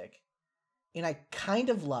tastic. And I kind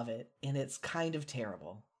of love it, and it's kind of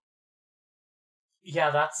terrible.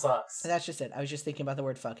 Yeah, that sucks. And that's just it. I was just thinking about the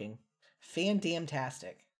word fucking. Fan damn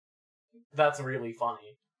tastic. That's really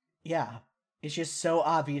funny. Yeah. It's just so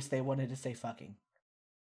obvious they wanted to say fucking.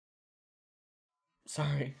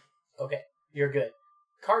 Sorry. Okay, you're good.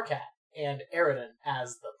 Carcat and Eridan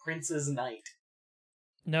as the Prince's Knight.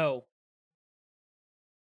 No.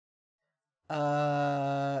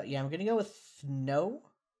 Yeah, I'm gonna go with no.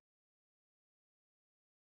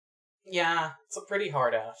 Yeah, it's a pretty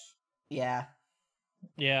hard F. Yeah.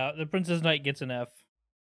 Yeah, the Princess Knight gets an F.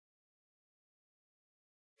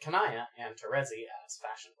 Kanaya and Terezi as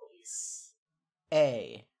Fashion Police.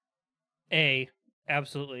 A. A.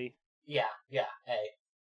 Absolutely. Yeah, A.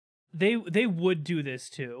 They would do this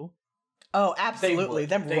too. Oh, absolutely.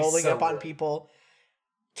 Them rolling so up on would. people.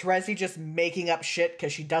 Terezi just making up shit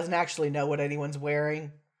because she doesn't actually know what anyone's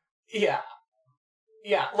wearing. Yeah.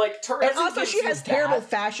 Yeah, like, Terezi. And also, she has terrible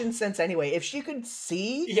fashion sense anyway. If she could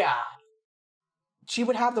see, yeah, she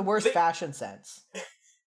would have the worst fashion sense.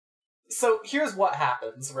 So here's what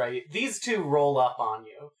happens, right? These two roll up on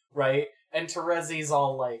you, right? And Terezi's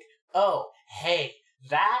all like, oh, hey,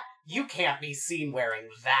 that? You can't be seen wearing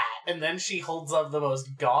that. And then she holds up the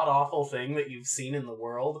most god-awful thing that you've seen in the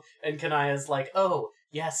world. And Kanaya's like, oh,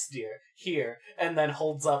 yes, dear, here. And then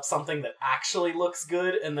holds up something that actually looks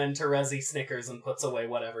good. And then Terezi snickers and puts away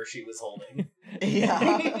whatever she was holding.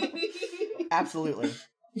 Yeah. Absolutely.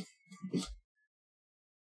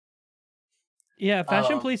 Yeah,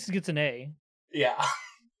 Fashion Police gets an A. Yeah.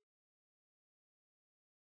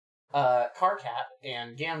 Carcat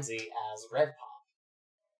and Gamzee as Red Pop.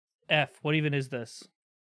 F. What even is this?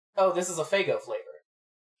 Oh, this is a Faygo flavor.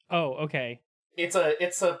 Oh, okay. It's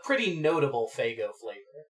a pretty notable Faygo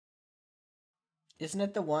flavor. Isn't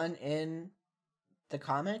it the one in the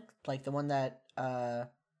comic? Like the one that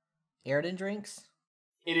Eridan drinks?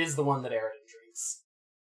 It is the one that Eridan drinks.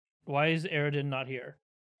 Why is Eridan not here?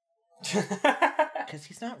 Because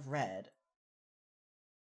he's not red.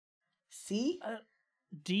 C?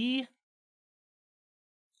 D?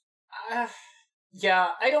 Yeah,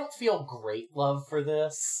 I don't feel great love for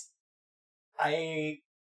this. I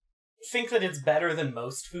think that it's better than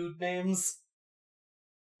most food names.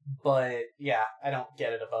 But, yeah, I don't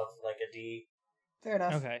get it above, like, a D. Fair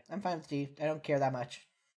enough. Okay. I'm fine with D. I don't care that much.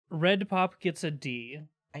 Red Pop gets a D.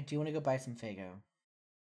 I do want to go buy some Faygo.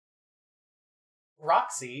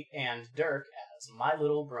 Roxy and Dirk as My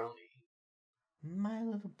Little Brony. My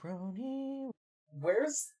Little Brony.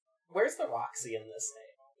 Where's the Roxy in this name?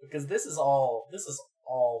 Because this is all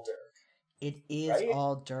Dirk. It is right?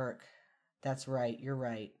 all Dirk. That's right. You're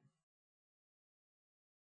right.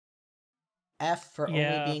 F for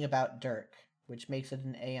only being about Dirk, which makes it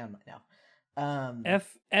an AM now.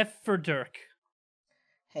 F for Dirk.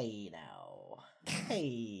 Hey now.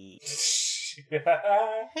 Hey.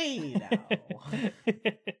 Hey now.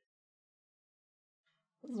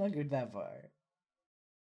 Let's not go that far.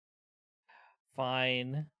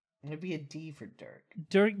 Fine. It'd be a D for Dirk.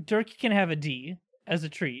 Dirk can have a D as a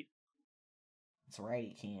treat. That's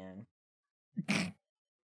right, he can.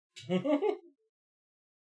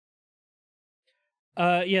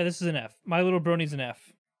 Yeah, this is an F. My Little Brony's an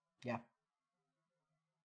F. Yeah.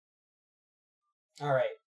 All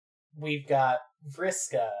right. We've got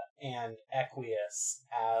Vriska and Equius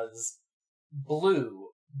as blue,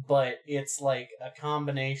 but it's like a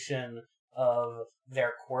combination of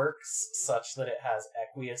their quirks such that it has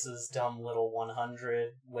Equius's dumb little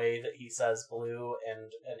 100 way that he says blue and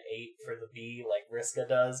an 8 for the B like Vriska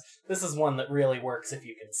does. This is one that really works if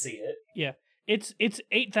you can see it. Yeah. It's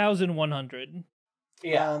 8,100.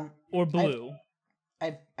 Yeah. Or blue.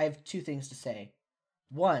 I have two things to say.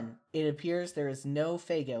 One, it appears there is no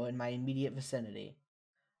Fago in my immediate vicinity,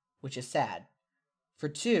 which is sad. For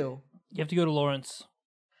two, you have to go to Lawrence.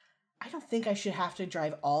 I don't think I should have to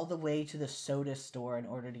drive all the way to the soda store in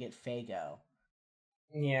order to get Fago.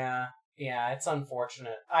 Yeah, it's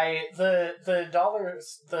unfortunate. The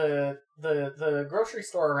grocery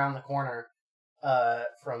store around the corner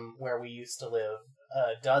from where we used to live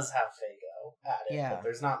does have Fago at it, but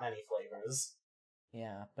there's not many flavors.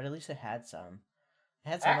 Yeah, but at least it had some.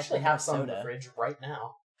 I actually have some in the fridge right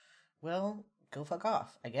now. Well, go fuck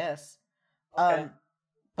off, I guess. Okay.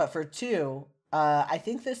 But for two, I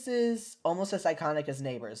think this is almost as iconic as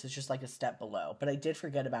Neighbors. It's just like a step below. But I did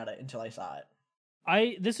forget about it until I saw it.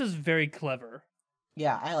 This is very clever.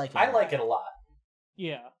 Yeah, I like it. I like it a lot.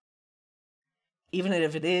 Yeah. Even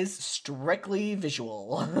if it is strictly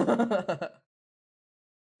visual.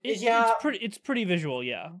 It's pretty visual,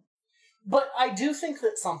 yeah. But I do think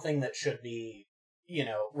that something that should be,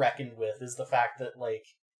 reckoned with is the fact that, like,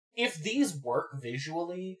 if these work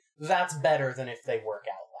visually, that's better than if they work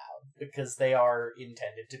out loud, because they are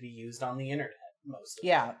intended to be used on the internet, most of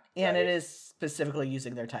them. And it is specifically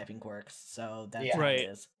using their typing quirks, so that's what it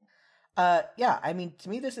is. I mean, to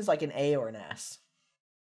me this is like an A or an S.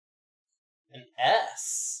 An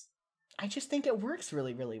S? I just think it works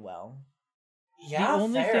really, really well. Yeah,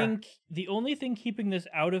 the only thing keeping this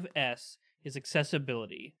out of S is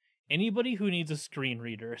accessibility. Anybody who needs a screen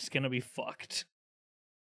reader is gonna be fucked.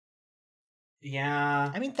 Yeah.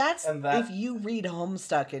 I mean, if you read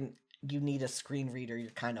Homestuck and you need a screen reader,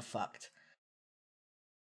 you're kind of fucked.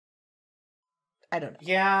 I don't know.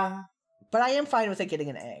 Yeah. But I am fine with it getting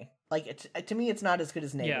an A. Like, to me, it's not as good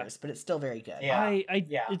as Neighbors, but it's still very good. Yeah.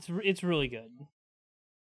 It's really good.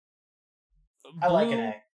 I like an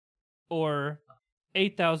A. Or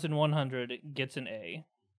 8,100 gets an A.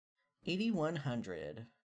 8,100.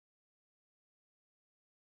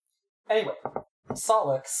 Anyway,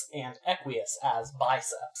 Solix and Equius as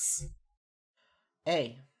biceps.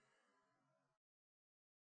 A.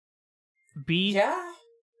 B. Yeah,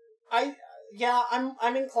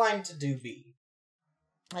 I'm inclined to do B.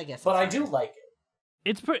 I guess, but I do like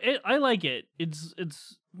it. I like it. It's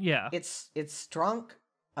yeah. It's strong.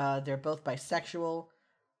 They're both bisexual.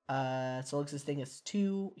 Solix's thing is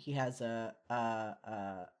 2. He has a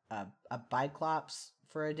Biclops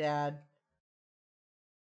for a dad.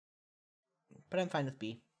 But I'm fine with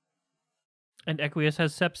B. And Equius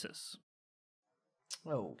has sepsis.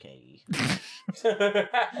 Okay.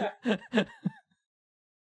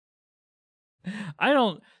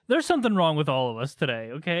 There's something wrong with all of us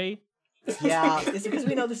today, okay? Yeah, it's because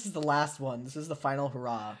we know this is the last one. This is the final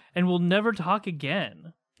hurrah. And we'll never talk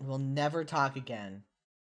again. We'll never talk again.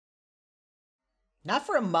 Not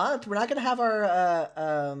for a month. We're not going to have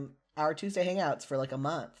our Tuesday hangouts for like a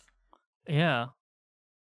month. Yeah.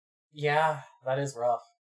 Yeah, that is rough.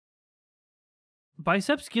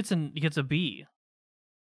 Biceps gets a B.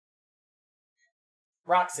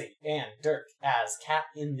 Roxy and Dirk as Cat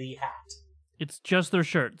in the Hat. It's just their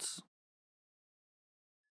shirts.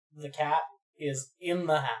 The cat is in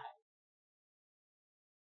the hat.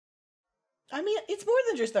 I mean, it's more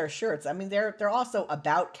than just their shirts. I mean, they're also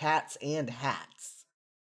about cats and hats.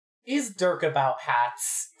 Is Dirk about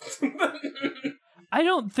hats? I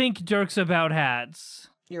don't think Dirk's about hats.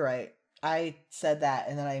 You're right. I said that,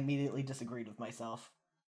 and then I immediately disagreed with myself.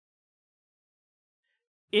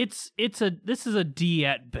 This is a D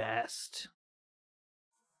at best.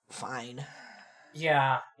 Fine.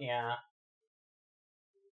 Yeah.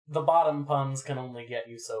 The bottom puns can only get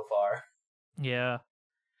you so far. Yeah.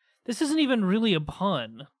 This isn't even really a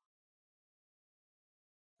pun.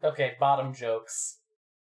 Okay, bottom jokes.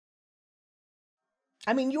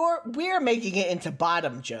 I mean, we're making it into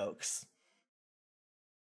bottom jokes.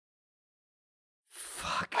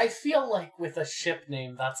 Fuck. I feel like with a ship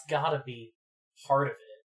name, that's gotta be part of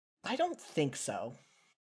it. I don't think so.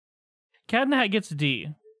 Cat in the Hat gets a D.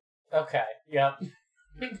 Okay, yep.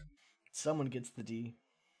 Someone gets the D.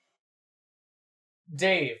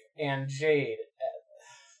 Dave and Jade.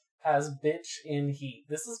 as bitch in heat.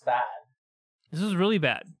 This is bad. This is really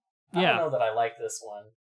bad. I Yeah. don't know that I like this one.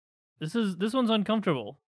 This one's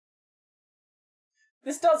uncomfortable.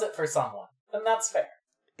 This does it for someone, and that's fair.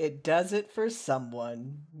 It does it for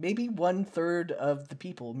someone. Maybe 1/3 of the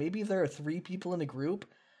people. Maybe there are 3 people in a group.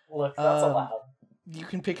 Look, that's allowed. You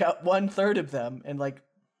can pick out 1/3 of them, and like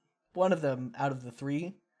one of them out of the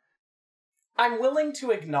 3. I'm willing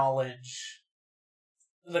to acknowledge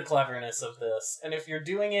the cleverness of this, and if you're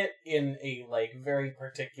doing it in a like very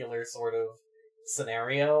particular sort of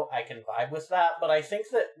scenario, I can vibe with that. But I think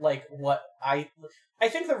that like I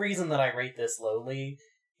think the reason that I rate this lowly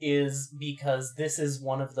is because this is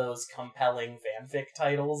one of those compelling fanfic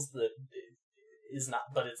titles that is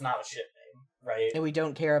not, but it's not a ship name, right? And we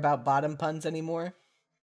don't care about bottom puns anymore.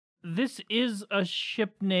 This is a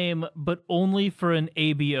ship name, but only for an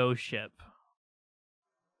ABO ship.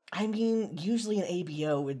 I mean, usually an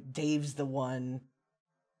ABO, Dave's the one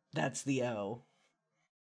that's the O.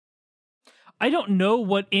 I don't know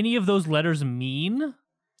what any of those letters mean.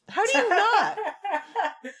 How do you not?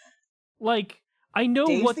 Like, I know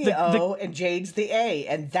Dave's what the O and Jade's the A,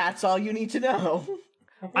 and that's all you need to know.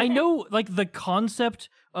 I know, like, the concept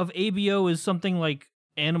of ABO is something like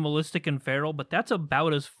animalistic and feral, but that's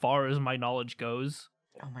about as far as my knowledge goes.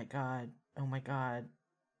 Oh my god. Oh my god.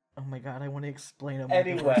 Oh my god, I want to explain Omegaverse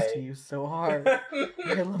Anyway. to you so hard.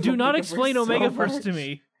 Do not explain Omegaverse much. to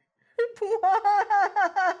me.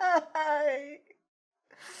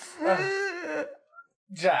 Why?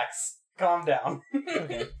 Jax, calm down.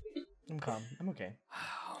 Okay. I'm calm. I'm okay.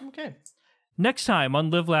 I'm okay. Next time on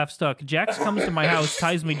Live Laugh Stuck, Jax comes to my house,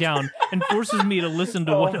 ties me down, and forces me to listen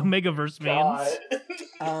to what Omegaverse means.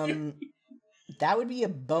 That would be a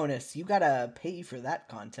bonus. You gotta pay for that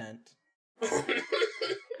content.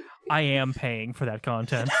 I am paying for that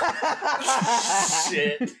content.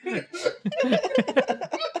 Shit.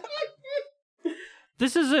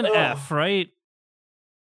 This is an F, right?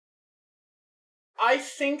 I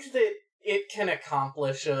think that it can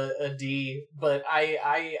accomplish a D, but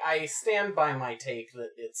I stand by my take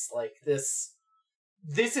that it's like this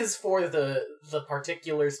is for the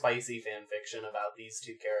particular spicy fanfiction about these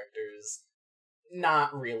two characters,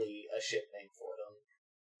 not really a ship name for them.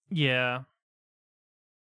 Yeah.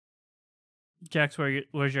 Jax,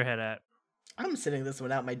 where's your head at? I'm sitting this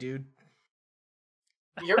one out, my dude.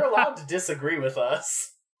 You're allowed to disagree with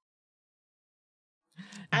us.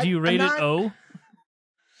 Do you rate it O?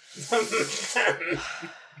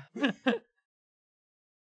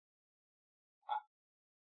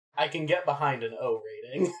 I can get behind an O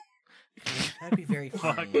rating. That'd be very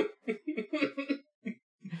funny.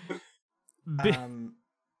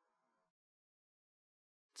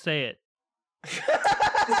 Say it.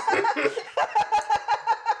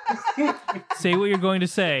 Say what you're going to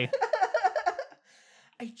say.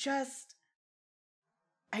 I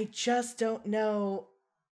just don't know.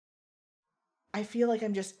 I feel like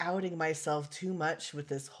I'm just outing myself too much with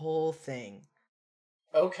this whole thing.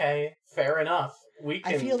 Okay, fair enough.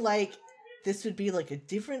 I feel like this would be like a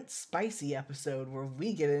different spicy episode where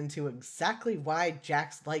we get into exactly why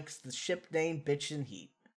Jax likes the ship name Bitch and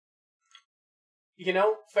Heat. You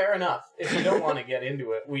know, fair enough. If you don't want to get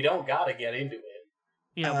into it, we don't gotta get into it.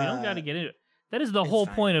 Yeah, we don't gotta get into it. That is the whole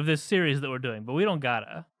point of this series that we're doing, but we don't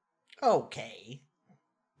gotta. Okay.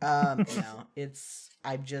 No,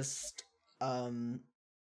 I'm just,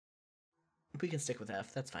 we can stick with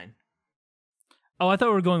F, that's fine. Oh, I thought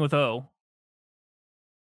we were going with O.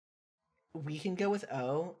 We can go with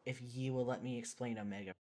O if you will let me explain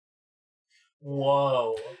Omega.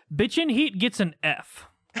 Whoa. Bitch in Heat gets an F.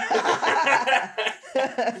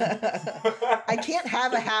 I can't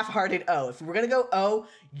have a half-hearted O. If we're gonna go O,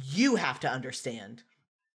 you have to understand.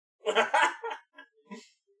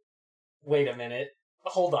 Wait a minute.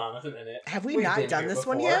 Hold on a minute. Have we not done this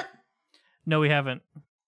one yet? No, we haven't.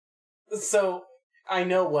 So, I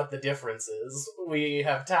know what the difference is. We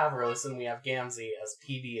have Tavros and we have Gamzee as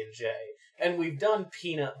PB and J. And we've done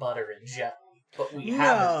Peanut Butter and Jelly. But we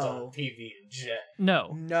haven't done PB and J.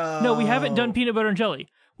 No. No. No, we haven't done Peanut Butter and Jelly.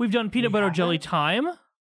 We've done Peanut Butter Jelly Time.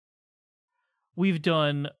 We've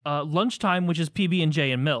done Lunchtime, which is PB and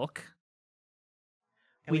J and milk.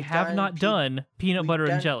 And we have not done Peanut Butter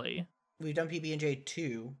and Jelly. We've done PB and J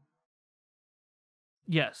 2.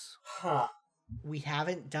 Yes. Huh. We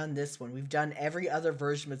haven't done this one. We've done every other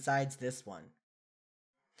version besides this one.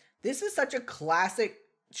 This is such a classic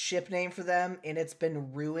ship name for them, and it's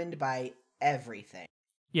been ruined by everything.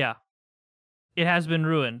 Yeah. It has been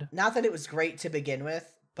ruined. Not that it was great to begin with,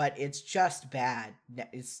 but it's just bad.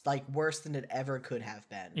 It's like worse than it ever could have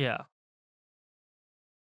been. Yeah.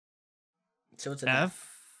 So it's an F.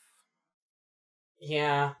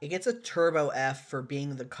 Yeah. It gets a turbo F for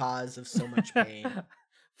being the cause of so much pain.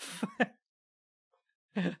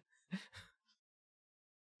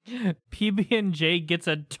 PB&J gets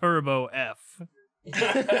a turbo F.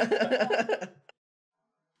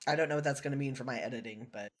 I don't know what that's going to mean for my editing,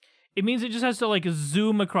 but... It means it just has to, like,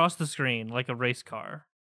 zoom across the screen like a race car.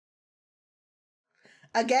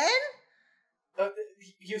 Again?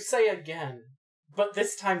 You say again, but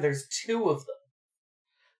this time there's 2 of them.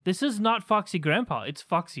 This is not Foxy Grandpa, it's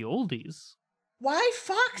Foxy Oldies. Why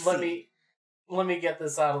Foxy? Let me get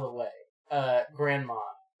this out of the way. Grandma,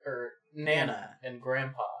 or Nana and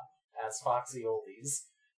Grandpa as Foxy Oldies.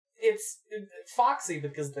 It's Foxy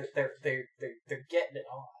because they're getting it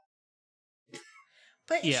on.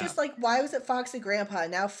 But it's just like, why was it Foxy Grandpa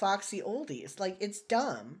and now Foxy Oldies? Like, it's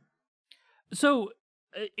dumb. So,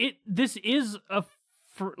 this is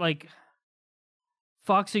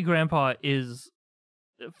Foxy Grandpa is...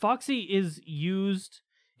 Foxy is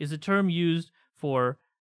a term used for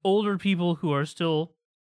older people who are still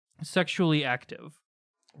sexually active.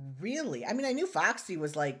 Really? I mean, I knew Foxy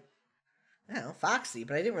was like, I don't know, Foxy,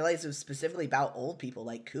 but I didn't realize it was specifically about old people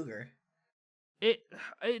like Cougar.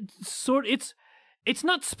 It's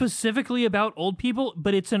not specifically about old people,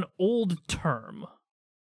 but it's an old term.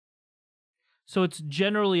 So it's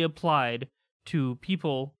generally applied to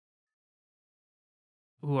people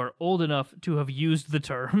who are old enough to have used the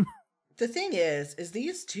term. The thing is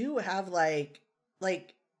these two have like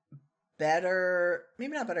better,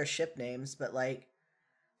 maybe not better ship names, but like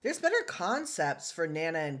there's better concepts for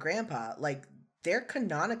Nana and Grandpa. Like they're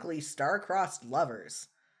canonically star-crossed lovers.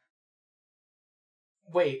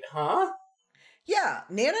 Wait, huh? Yeah,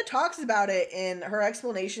 Nana talks about it in her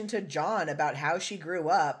explanation to John about how she grew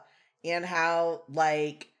up and how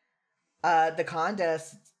like the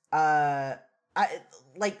Condes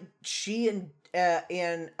she and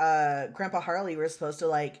Grandpa Harley were supposed to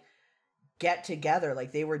like get together,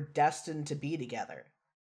 like they were destined to be together.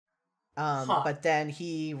 But then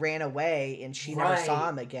he ran away and she never saw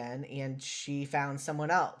him again, and she found someone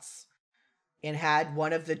else and had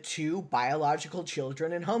one of the 2 biological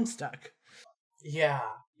children in Homestuck. Yeah.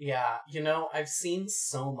 You know, I've seen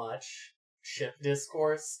so much ship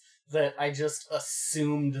discourse that I just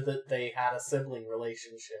assumed that they had a sibling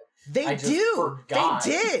relationship. They do. Forgot.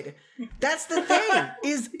 They did. That's the thing.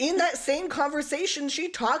 Is in that same conversation, she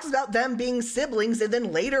talks about them being siblings and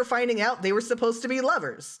then later finding out they were supposed to be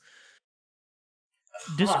lovers.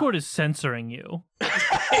 Discord is censoring you.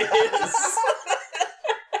 It is.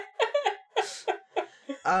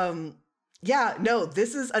 Yeah, no,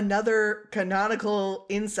 this is another canonical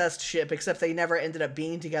incest ship, except they never ended up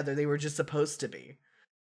being together. They were just supposed to be.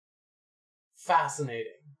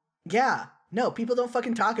 Fascinating. Yeah. No, people don't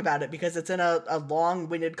fucking talk about it because it's in a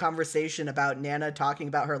long-winded conversation about Nana talking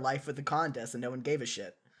about her life with the Condes, and no one gave a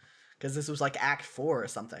shit. Because this was like Act 4 or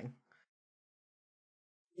something.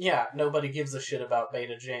 Yeah, nobody gives a shit about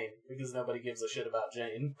Beta Jane, because nobody gives a shit about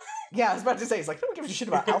Jane. Yeah, I was about to say, it's like, no one gives a shit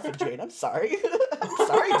about Alpha Jane, I'm sorry. I'm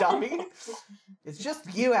sorry, Domi. It's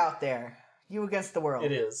just you out there. You against the world.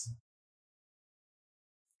 It is.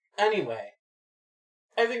 Anyway,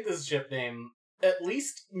 I think this ship name at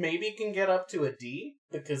least maybe can get up to a D,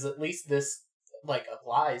 because at least this, like,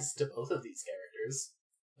 applies to both of these characters.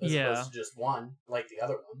 As opposed to just one, like the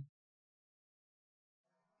other one.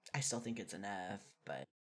 I still think it's an F, but...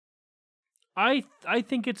 I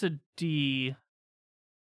think it's a D.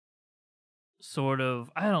 Sort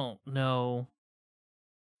of. I don't know.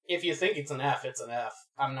 If you think it's an F, it's an F.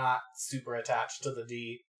 I'm not super attached to the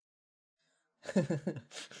D.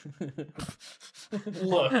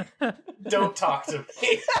 Look, don't talk to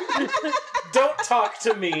me. Don't talk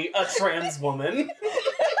to me, a trans woman.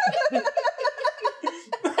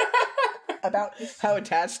 About how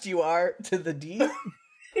attached you are to the D?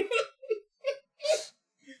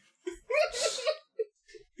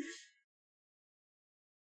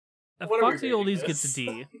 Foxy Oldies gets a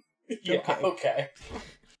D. Yeah, okay.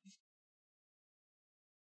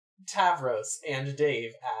 Tavros and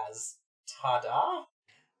Dave as Ta-da?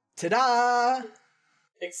 Ta-da!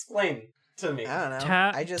 Explain to me. I don't know.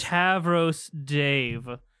 Tavros Dave.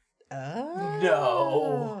 Oh.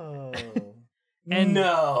 No. And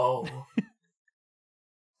no.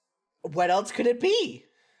 What else could it be?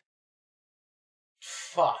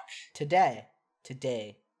 Fuck. Today.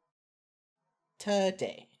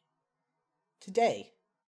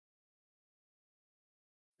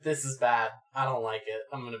 This is bad. I don't like it.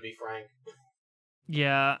 I'm gonna be frank.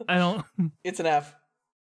 Yeah, I don't... It's an F.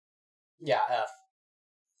 Yeah,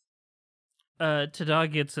 F. Ta-da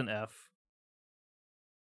gets an F.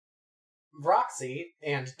 Roxy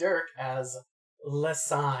and Dirk as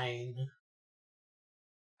Lesine.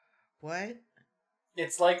 What?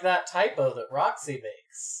 It's like that typo that Roxy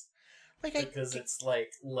makes. Because it's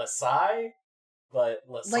like Lasai, but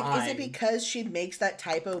Lasine. Like, is it because she makes that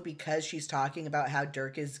typo because she's talking about how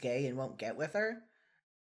Dirk is gay and won't get with her?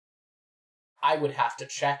 I would have to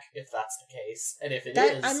check if that's the case, and if it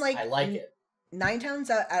is, I like it. 9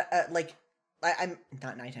 times out, I'm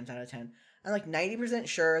not 9 times out of 10. I'm like 90%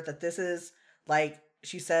 sure that this is like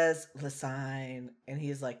she says Lasine, and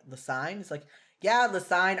he's like Lasine. It's like, yeah,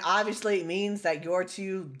 Lasine. Obviously, it means that you're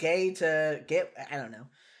too gay to get. I don't know.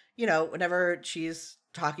 You know, whenever she's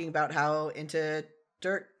talking about how into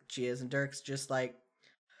Dirk she is, and Dirk's just like,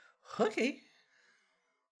 okay.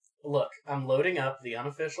 Look, I'm loading up the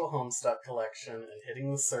unofficial Homestuck collection and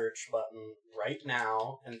hitting the search button right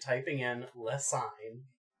now and typing in Lasine.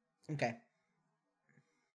 Okay.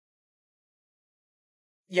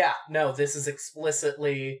 Yeah, no, this is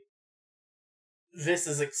explicitly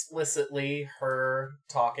her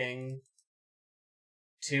talking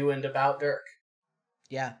to and about Dirk.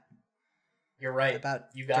 Yeah. You're right. About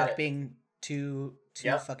you got Dirk it. being too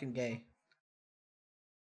fucking gay.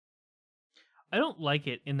 I don't like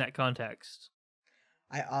it in that context.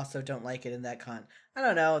 I also don't like it in that I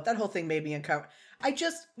don't know. That whole thing made me uncomfortable.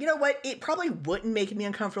 You know what? It probably wouldn't make me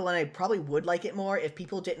uncomfortable, and I probably would like it more if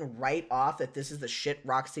people didn't write off that this is the shit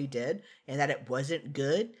Roxy did and that it wasn't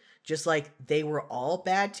good. Just like they were all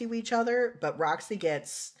bad to each other, but Roxy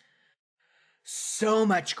gets so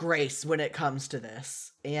much grace when it comes to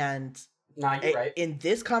this. And you're right. In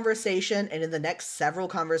this conversation and in the next several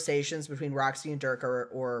conversations between Roxy and Dirk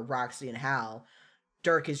or Roxy and Hal,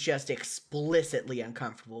 Dirk is just explicitly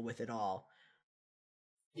uncomfortable with it all.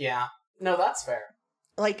 Yeah. No, that's fair.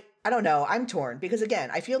 Like, I don't know. I'm torn because, again,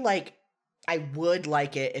 I feel like I would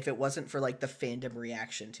like it if it wasn't for, like, the fandom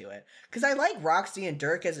reaction to it. Because I like Roxy and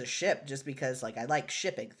Dirk as a ship just because, like, I like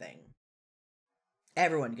shipping thing.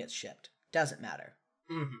 Everyone gets shipped. Doesn't matter.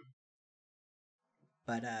 Mm-hmm.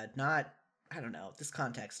 But, I don't know. This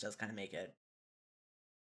context does kind of make it.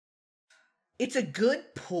 It's a good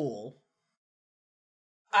pull.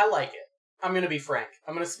 I like it. I'm going to be frank.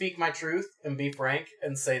 I'm going to speak my truth and be frank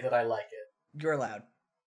and say that I like it. You're allowed.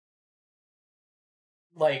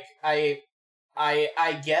 Like, I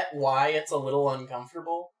get why it's a little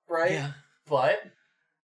uncomfortable, right? Yeah. But,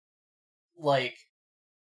 like,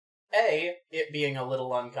 it being a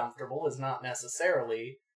little uncomfortable is not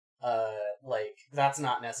necessarily, that's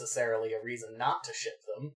not necessarily a reason not to ship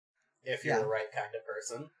them, if you're the right kind of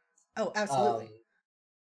person. Oh, absolutely.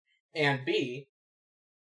 And B,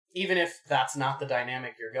 even if that's not the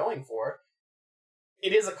dynamic you're going for,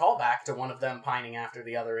 it is a callback to one of them pining after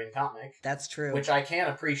the other in comic. That's true. Which I can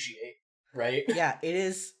appreciate, right? Yeah, it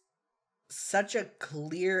is such a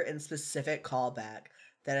clear and specific callback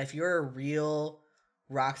that if you're a real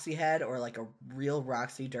Roxy head or like a real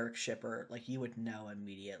Roxy Dirk shipper, like you would know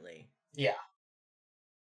immediately. Yeah.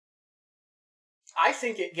 I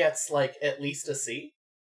think it gets like at least a C.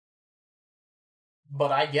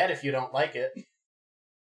 But I get if you don't like it.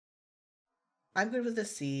 I'm good with a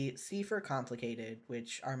C. C for complicated,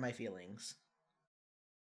 which are my feelings.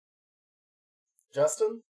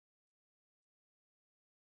 Justin?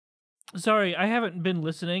 Sorry, I haven't been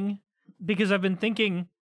listening because I've been thinking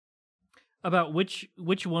about which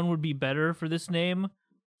one would be better for this name,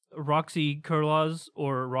 Roxy Kurlaws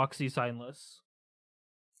or Roxy Signless.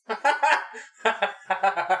 You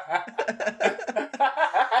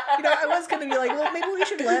know, I was gonna be like, well, maybe we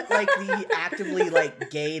should let like the actively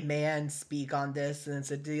like gay man speak on this,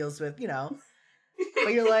 since it deals with, you know.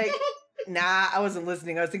 But you're like, nah, I wasn't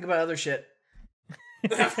listening. I was thinking about other shit.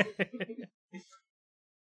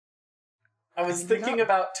 I was thinking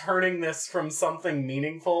about turning this from something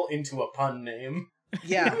meaningful into a pun name.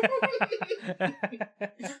 Yeah.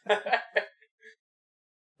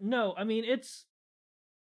 No, I mean,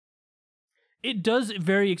 it does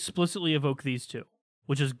very explicitly evoke these two,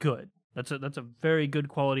 which is good. That's a very good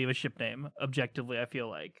quality of a ship name, objectively, I feel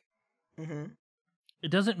like. Mm-hmm.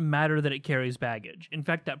 It doesn't matter that it carries baggage. In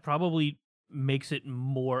fact, that probably makes it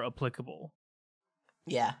more applicable.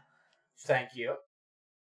 Yeah. Thank you.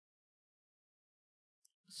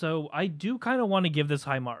 So I do kind of want to give this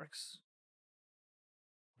high marks.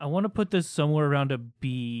 I want to put this somewhere around a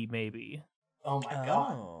B, maybe. Oh my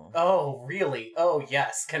god. Oh, really? Oh,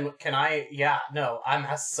 yes. Can I? Yeah, no, I'm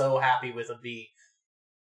so happy with a B.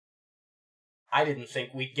 I didn't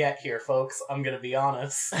think we'd get here, folks. I'm gonna be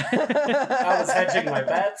honest. I was hedging my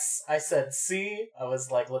bets. I said C. I was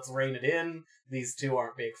like, let's rein it in. These two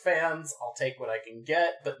aren't big fans. I'll take what I can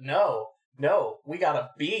get. But no, we got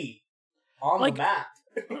a B on the map.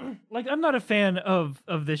 Like, I'm not a fan of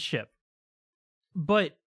this ship.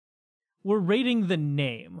 But we're rating the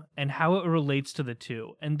name and how it relates to the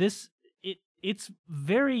two, and it's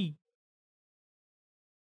very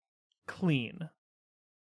clean.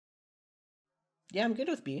 Yeah, I'm good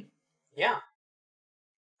with B. Yeah.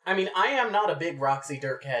 I mean, I am not a big Roxy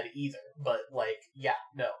Dirkhead either, but like, yeah,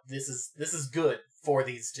 no, this is good for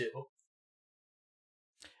these two.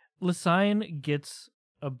 Lasine gets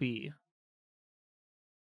a B.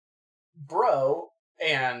 Bro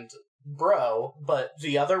and bro, but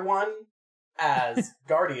the other one as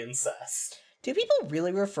Guardian Cest. Do people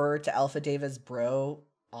really refer to Alpha Dave as bro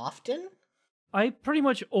often? I pretty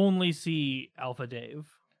much only see Alpha Dave.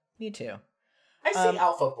 Me too. I see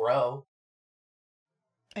Alpha Bro.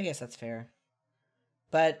 I guess that's fair.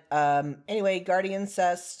 But anyway, Guardian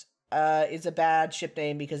Cest is a bad ship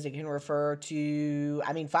name because it can refer to...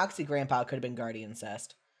 I mean, Foxy Grandpa could have been Guardian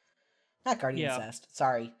Cest. Not Guardian Cest,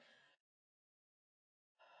 sorry.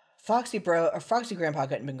 Foxy Grandpa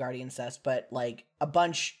couldn't have been Guardian Cest, but like a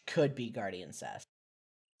bunch could be Guardian Cest.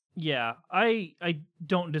 Yeah, I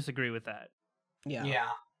don't disagree with that. Yeah.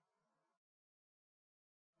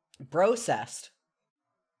 Brocest.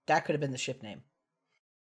 That could have been the ship name.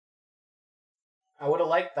 I would have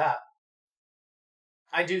liked that.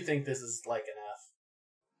 I do think this is like an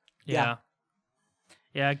F.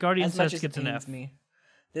 Yeah, Guardian As much Cest as gets it an pains F. me.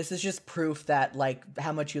 This is just proof that like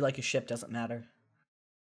how much you like a ship doesn't matter.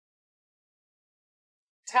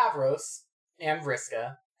 Tavros and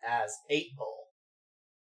Vriska as 8-Bull.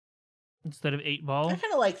 Instead of 8-Ball? I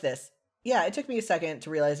kind of like this. Yeah, it took me a second to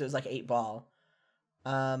realize it was like 8-Ball.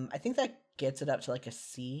 I think that gets it up to like a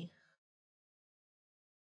C.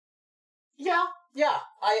 Yeah.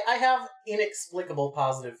 I have inexplicable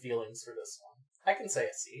positive feelings for this one. I can say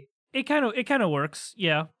a C. It kind of works.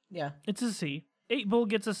 Yeah. Yeah. It's a C. 8-Bull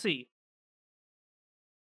gets a C.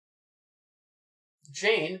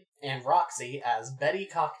 Jane and Roxy as Betty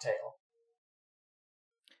Cocktail.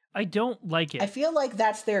 I don't like it. I feel like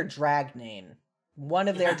that's their drag name. One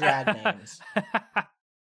of their drag names.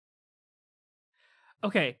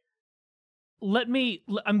 Okay.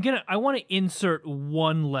 I want to insert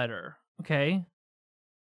one letter, okay?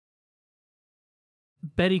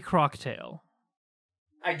 Betty Crocktail.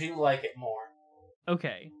 I do like it more.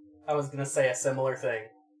 Okay. I was gonna say a similar thing.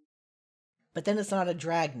 But then it's not a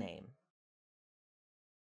drag name.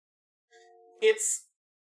 It's...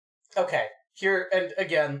 Okay, here, and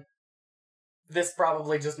again, this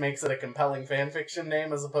probably just makes it a compelling fanfiction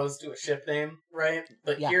name as opposed to a ship name, right?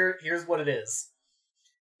 But Yeah. here's what it is.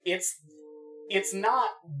 It's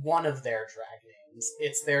not one of their drag names.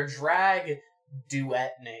 It's their drag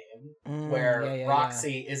duet name, where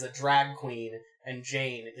Roxy is a drag queen and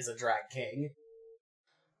Jane is a drag king.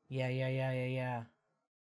 Yeah.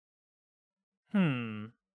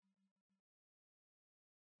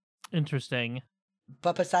 Interesting.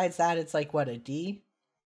 But besides that, it's like, what, a D?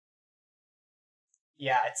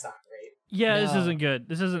 Yeah, it's not great. Yeah, No. This isn't good.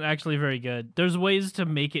 This isn't actually very good. There's ways to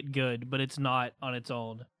make it good, but it's not on its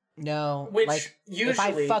own. No. Which like, usually... if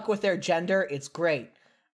I fuck with their gender, it's great.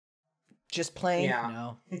 Just plain?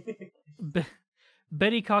 Yeah. No.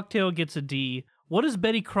 Betty Cocktail gets a D. What does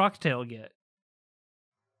Betty Crocktail get?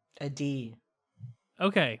 A D.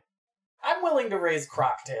 Okay. I'm willing to raise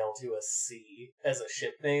Crocktail to a C as a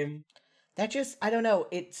ship name. That just, I don't know,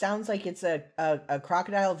 it sounds like it's a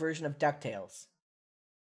crocodile version of DuckTales.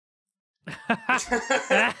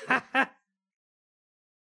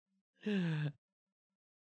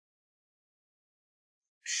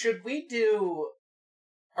 Should we do...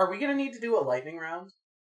 Are we gonna need to do a lightning round?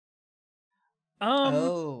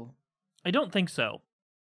 Oh. I don't think so.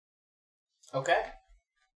 Okay.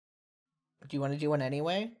 Do you want to do one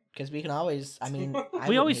anyway? Because we can always, I mean...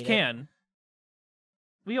 We always can.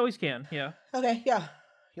 We always can, yeah. Okay, yeah.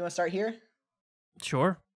 You want to start here?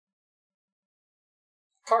 Sure.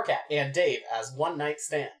 Carcat and Dave as One Night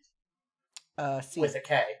Stand. C. With a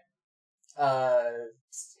K.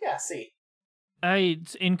 Yeah, C.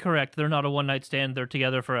 It's incorrect. They're not a one-night stand. They're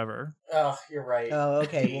together forever. Oh, you're right. Oh,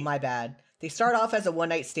 okay. Well, my bad. They start off as a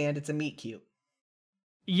one-night stand. It's a meet cute.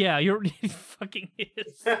 Yeah, you're it fucking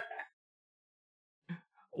is.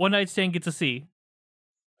 One-night stand gets a C.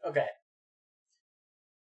 Okay.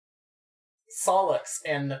 Solix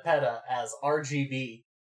and Nepeta as RGB.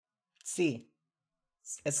 C.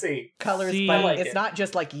 It's C. colors, C. but I like it's it. not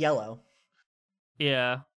just like yellow.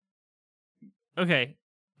 Yeah. Okay.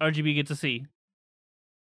 RGB gets a C.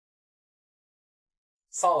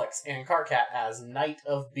 Solix and Carcat as Knight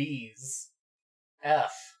of Bees.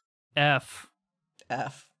 F. F.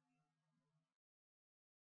 F.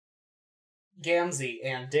 Gamzee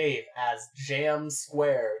and Dave as Jam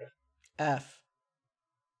Squared. F.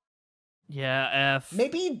 Yeah, F.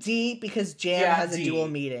 Maybe D because Jam has a dual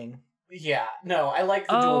meaning. Yeah, no, I like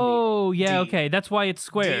the dual meaning. Oh, yeah, D. okay. That's why it's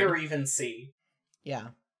squared. D or even C. Yeah.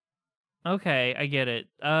 Okay, I get it.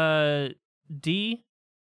 D?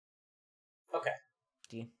 Okay.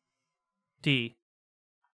 D.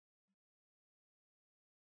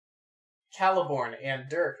 Caliborn and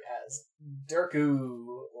Dirk as Dirku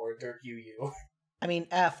or Dirk-Yu-Yu. I mean,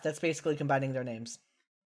 F, that's basically combining their names.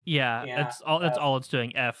 Yeah, that's all it's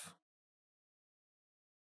doing. F.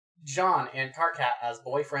 John and Carcat as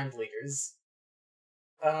boyfriend leaders.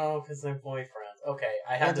 Oh, because they're boyfriends. Okay,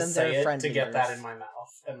 I had to say it to get that in my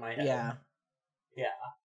mouth and my head. Yeah. Yeah.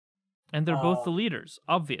 And they're both the leaders,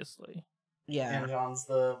 obviously. Yeah. And John's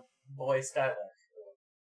the boy Skylar.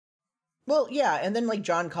 Well, yeah, and then like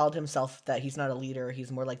John called himself that he's not a leader,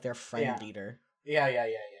 he's more like their friend leader. Yeah.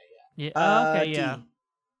 Okay, yeah. D.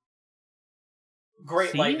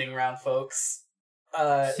 Great C? lightning round, folks.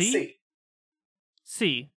 C?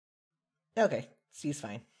 C. Okay, C's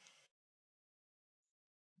fine.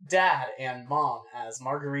 Dad and Mom as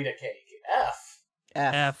Margarita Cake. F.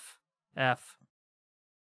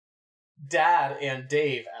 Dad and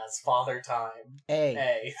Dave as Father Time.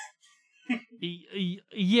 A.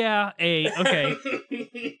 Yeah, A. Okay.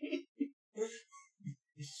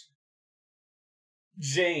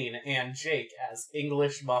 Jane and Jake as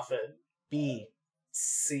English Muffin. B.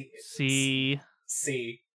 C.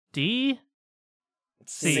 D?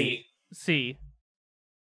 C.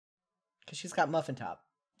 Because she's got muffin top.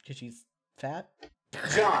 Because she's fat.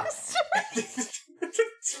 John.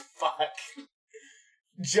 Fuck.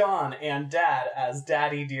 John and Dad as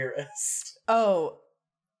Daddy Dearest. Oh.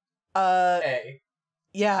 A.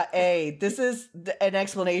 Yeah, A. This is an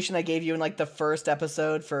explanation I gave you in like the first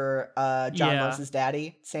episode for John Loves His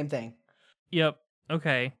Daddy. Same thing. Yep.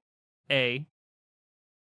 Okay. A.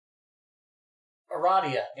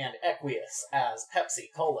 Aradia and Equius as Pepsi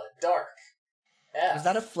Cola Dark. F. Was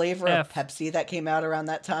that a flavor of Pepsi that came out around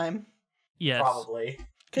that time? Yes. Probably.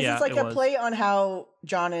 Because it's like a play on how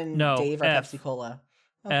John and Dave are F. Pepsi Cola.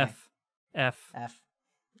 Okay.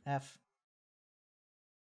 F.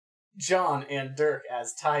 John and Dirk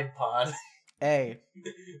as Tide Pod. A.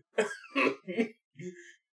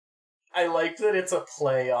 I like that it's a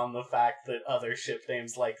play on the fact that other ship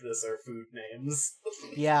names like this are food names.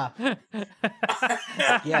 Yeah.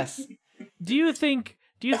 Yes. Do you think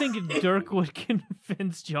Dirk would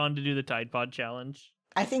convince John to do the Tide Pod challenge?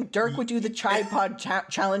 I think Dirk would do the Tide Pod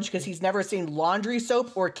challenge because he's never seen laundry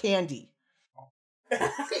soap or candy.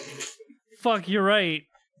 Fuck, you're right.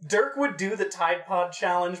 Dirk would do the Tide Pod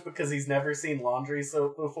challenge because he's never seen laundry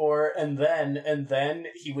soap before, and then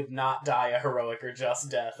he would not die a heroic or just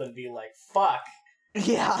death and be like, fuck.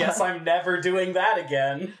 Yeah. Guess I'm never doing that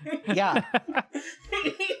again. Yeah.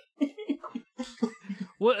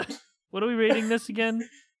 What are we rating this again?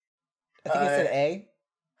 I think I said A.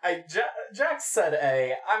 Jack said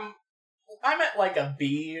A. I'm at like a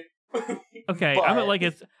B. Okay, but... I'm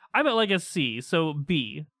at like a C, so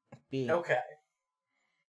B. Okay.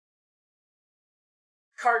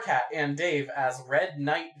 Carcat and Dave as Red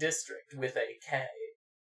Knight District with a K.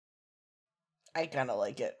 I kind of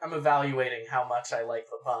like it. I'm evaluating how much I like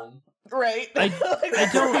the pun. Right. I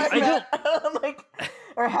don't. I'm like,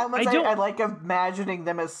 or how much I like imagining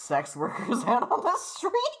them as sex workers out on the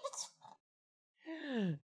street.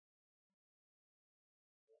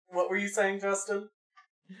 What were you saying, Justin?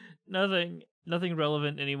 Nothing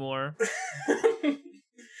relevant anymore.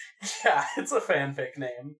 Yeah, it's a fanfic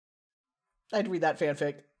name. I'd read that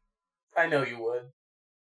fanfic. I know you would.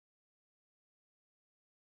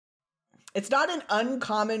 It's not an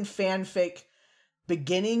uncommon fanfic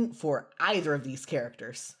beginning for either of these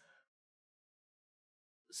characters.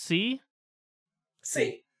 C?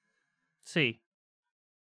 C.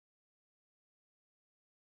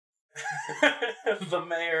 The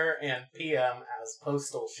mayor and PM as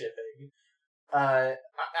postal shipping. I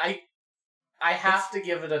have to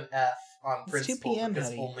give it an F on principle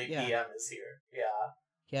because only PM is here.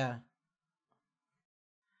 Yeah.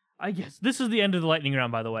 I guess this is the end of the lightning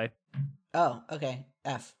round, by the way. Oh, okay.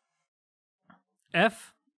 F.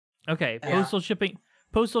 Okay. Yeah.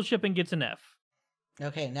 Postal shipping gets an F.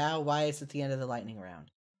 Okay, now why is it the end of the lightning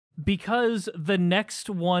round? Because the next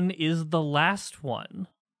one is the last one.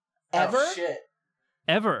 Ever? Oh, shit.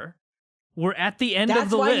 Ever. We're at the end of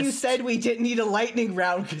the list. That's why you said we didn't need a lightning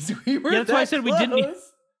round, because we were that's why I said close. we didn't need...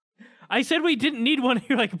 I said we didn't need one.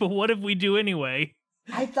 You're like, but what if we do anyway?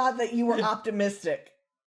 I thought that you were optimistic.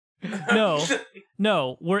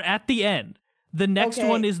 No, we're at the end. The next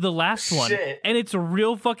one is the last one, and it's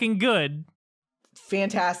real fucking good.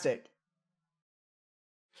 Fantastic.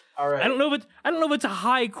 All right. I don't know if it's a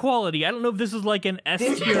high quality. I don't know if this is like an S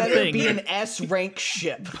tier This better thing, be an S rank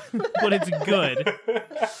ship. but it's good.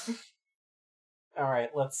 All right,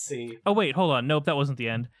 let's see. Oh wait, hold on. Nope, that wasn't the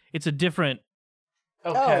end. It's a different.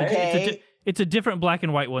 Okay. It's a different black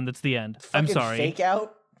and white one. That's the end. I'm Fucking sorry. Fake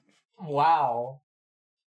out. Wow.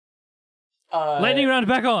 Lightning round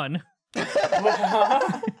back on.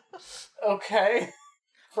 Okay.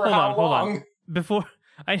 For Hold how on, hold long? on. Before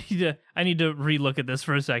I need to relook at this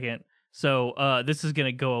for a second. So this is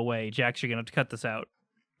gonna go away. Jax, you're gonna have to cut this out.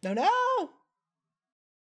 No.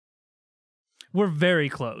 We're very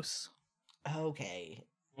close. Okay.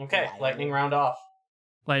 Okay, lightning round off.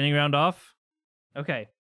 Lightning round off. Okay.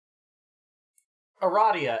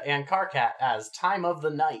 Aradia and Karkat as Time of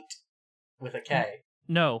the Night with a K.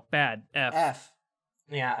 No, bad. F. F.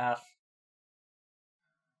 Yeah,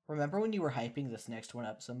 Remember when you were hyping this next one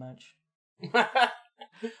up so much? F.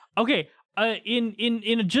 Okay.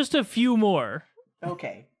 In just a few more.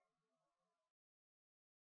 Okay.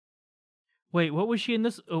 Wait, what was she in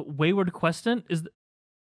this? Wayward Questant?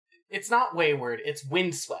 It's not Wayward, it's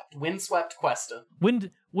Windswept. Windswept Questant.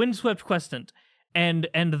 Windswept Questant and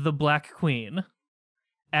the Black Queen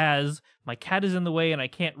as my cat is in the way and I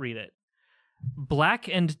can't read it. Black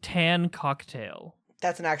and Tan Cocktail.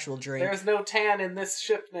 That's an actual drink. There's no tan in this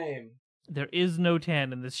ship name. There is no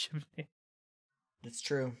tan in this ship name. That's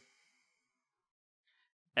true.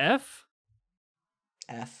 F?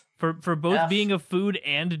 F. For both F. being a food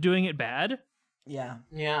and doing it bad? Yeah.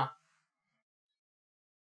 Yeah.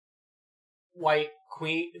 White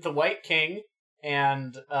Queen, the White King,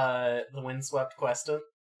 and the Windswept Questant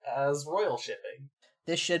as royal shipping.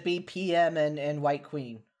 This should be PM and White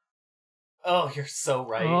Queen. Oh, you're so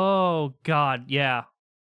right. Oh, God, yeah.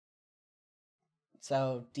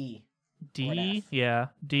 So, D. D? Yeah.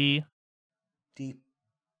 D. D.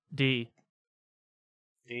 D.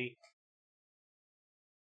 D.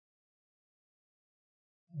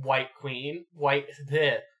 White Queen, White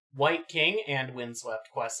King, and Windswept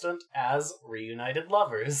Questant as reunited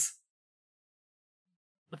lovers.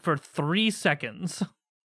 For 3 seconds.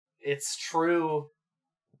 It's true.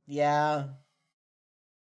 Yeah.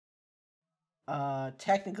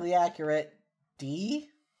 Technically accurate. D?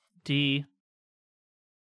 D.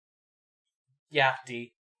 Yeah,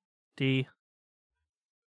 D. D.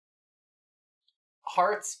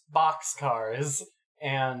 Hearts boxcars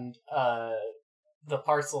and the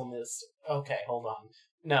parcel mist. Okay, hold on.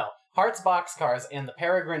 No, Hearts boxcars and the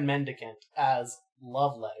Peregrine Mendicant as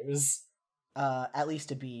love letters. At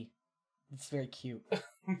least a B. It's very cute.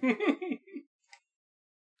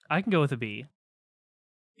 I can go with a B.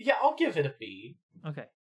 Yeah, I'll give it a B. Okay.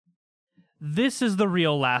 This is the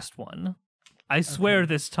real last one. I swear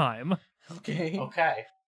this time. Okay. Okay.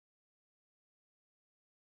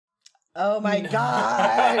 Oh my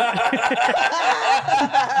god!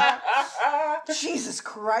 Jesus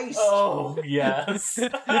Christ! Oh, yes. Okay,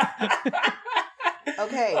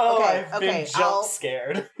 Oh, okay, I've been jump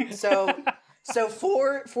scared. So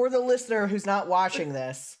for the listener who's not watching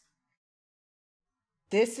this,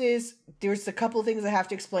 there's a couple things I have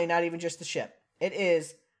to explain, not even just the ship. It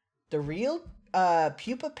is the real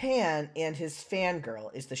Pupa Pan and his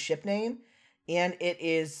fangirl is the ship name, and it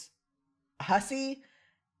is Hussey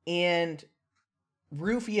and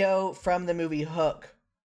Rufio from the movie Hook.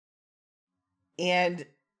 And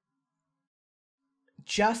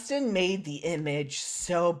Justin made the image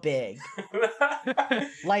so big.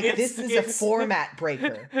 Like, this is a format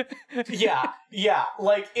breaker. Yeah.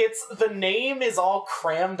 Like, the name is all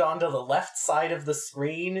crammed onto the left side of the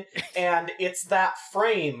screen, and it's that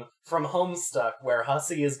frame from Homestuck where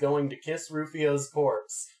Hussey is going to kiss Rufio's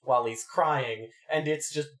corpse while he's crying, and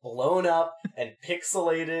it's just blown up and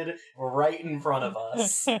pixelated right in front of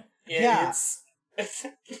us. Yeah.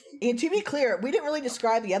 And to be clear, we didn't really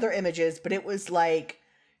describe the other images, but it was like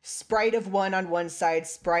sprite of one on one side,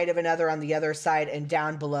 sprite of another on the other side, and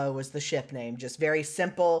down below was the ship name. Just very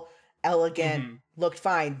simple, elegant, looked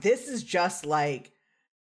fine. This is just like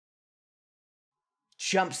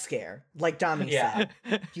jump scare, like Domi said.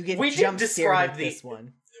 You get jump scared with this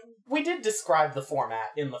one. We did describe the format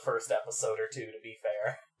in the first episode or two, to be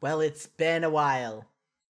fair. Well, it's been a while.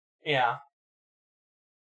 Yeah.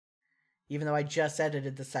 Even though I just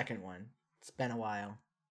edited the second one. It's been a while.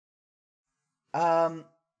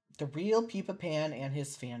 The real Pupa Pan and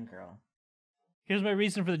his fangirl. Here's my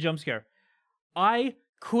reason for the jump scare. I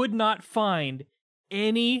could not find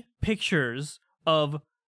any pictures of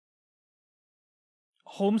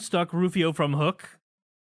Homestuck Rufio from Hook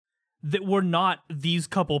that were not these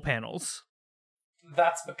couple panels.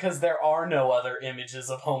 That's because there are no other images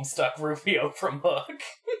of Homestuck Rufio from Hook.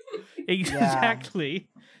 Exactly.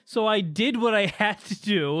 So I did what I had to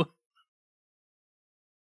do.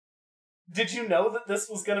 Did you know that this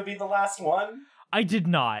was going to be the last one? I did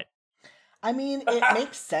not. I mean, it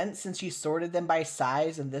makes sense since you sorted them by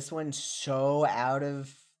size, and this one's so out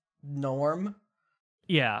of norm.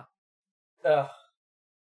 Yeah. Ugh.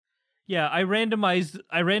 Yeah, I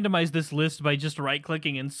randomized this list by just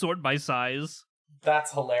right-clicking and sort by size.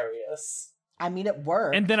 That's hilarious. I mean, it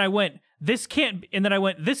worked. And then I went, this can't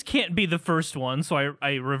be the first one, so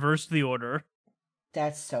I reversed the order.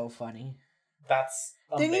 That's so funny. That's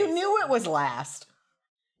amazing. Then you knew it was last.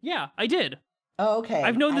 Yeah, I did. Oh, okay.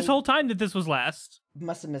 I've known this whole time that this was last.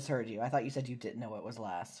 Must have misheard you. I thought you said you didn't know it was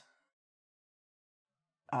last.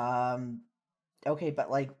 Okay,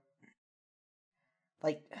 but like...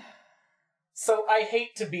 So I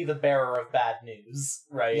hate to be the bearer of bad news,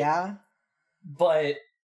 right? Yeah? But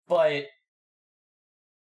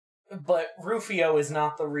Rufio is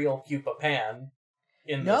not the real Pupa Pan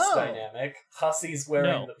in this dynamic. Hussey's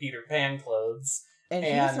wearing the Peter Pan clothes. And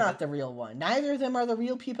he's not the real one. Neither of them are the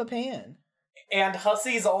real Pupa Pan. And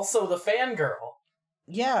Hussey's also the fangirl.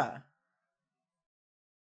 Yeah.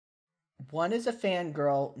 One is a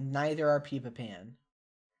fangirl, neither are Pupa Pan.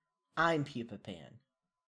 I'm Pupa Pan.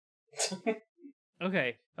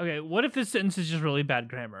 Okay, what if this sentence is just really bad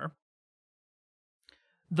grammar?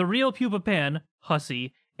 The real Pupa Pan,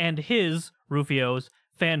 Hussey, and his, Rufio's,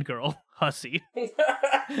 fangirl, Hussey.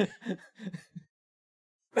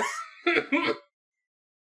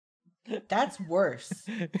 That's worse.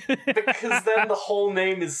 Because then the whole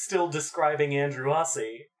name is still describing Andrew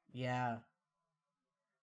Hussey. Yeah.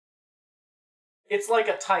 It's like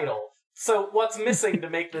a title. So what's missing to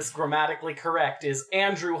make this grammatically correct is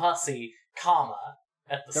Andrew Hussey, comma,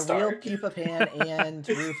 at the start. The real Pupa Pan and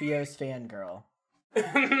Rufio's fangirl.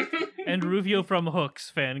 And Rufio from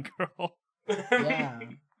Hook's fangirl. Yeah.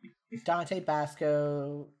 Dante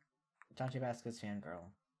Basco's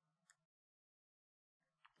fangirl.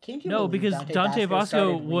 Can't you No, believe because Dante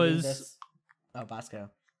Basco was this? Oh, Basco.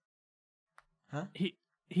 Huh?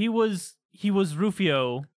 He was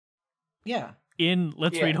Rufio. Yeah. In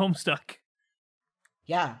Let's Read Homestuck.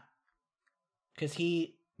 Yeah. Because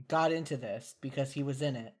he got into this because he was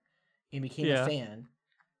in it and became a fan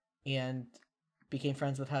and became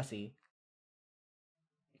friends with Hussey.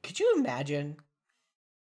 Could you imagine?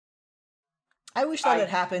 I wish that had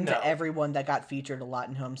happened to everyone that got featured a lot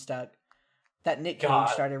in Homestuck. That Nick Cage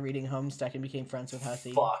started reading Homestuck and became friends with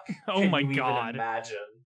Hussey. Fuck. Oh my God. Even imagine?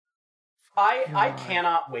 I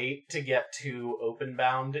cannot wait to get to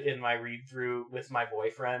Openbound in my read-through with my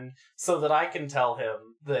boyfriend so that I can tell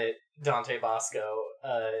him that Dante Basco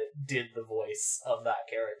did the voice of that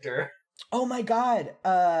character. Oh my god.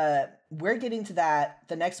 We're getting to that.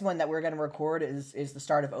 The next one that we're going to record is the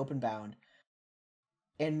start of Openbound.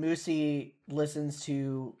 And Moosey listens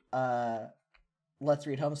to Let's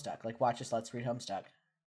Read Homestuck. Like, watches Let's Read Homestuck.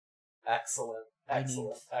 Excellent. I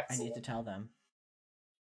need to tell them.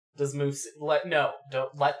 Does Moose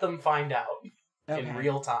don't let them find out in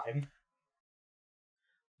real time.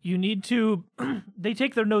 You need to they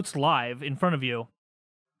take their notes live in front of you.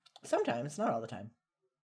 Sometimes, not all the time.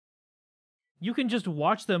 You can just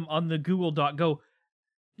watch them on the Google Doc go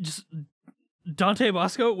just Dante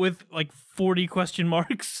Basco with like 40 question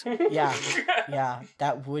marks. Yeah,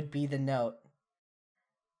 that would be the note.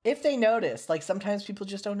 If they notice, like sometimes people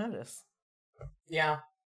just don't notice. Yeah.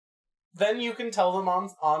 Then you can tell them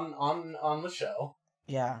on the show.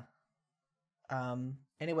 Yeah.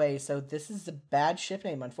 Anyway, so this is a bad ship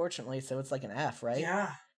name, unfortunately, so it's like an F, right?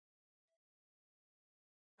 Yeah.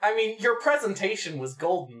 I mean, your presentation was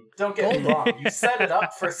golden. Don't get me wrong. You set it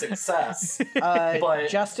up for success. But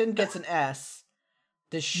Justin gets an S.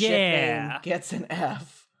 The ship name gets an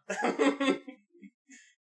F.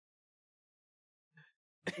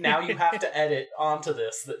 Now you have to edit onto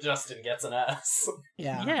this that Justin gets an S.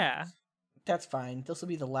 Yeah. Yeah. That's fine. This will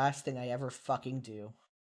be the last thing I ever fucking do.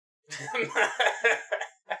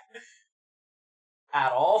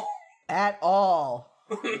 At all? At all.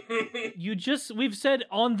 We've said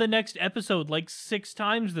on the next episode like 6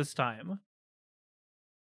 times this time.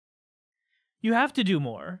 You have to do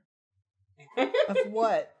more. Of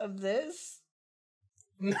what? Of this?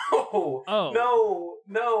 No. Oh.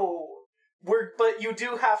 No. But you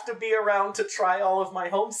do have to be around to try all of my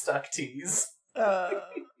Homestuck teas.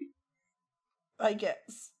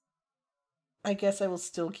 I guess I will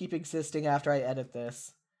still keep existing after I edit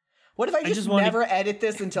this. What if I just never edit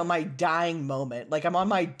this until my dying moment? Like, I'm on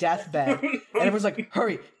my deathbed, and everyone's like,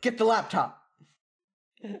 hurry, get the laptop.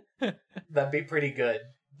 That'd be pretty good.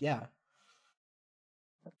 Yeah.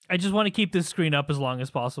 I just want to keep this screen up as long as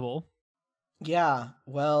possible. Yeah,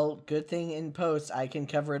 well, good thing in post I can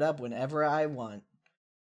cover it up whenever I want.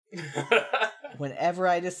 Whenever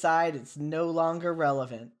I decide it's no longer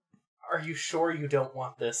relevant. Are you sure you don't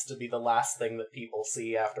want this to be the last thing that people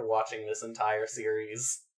see after watching this entire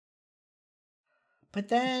series? But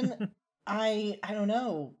then I don't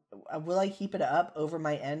know. Will I keep it up over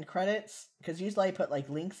my end credits? Because usually I put like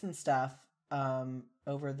links and stuff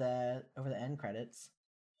over the end credits.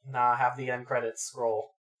 Nah, have the end credits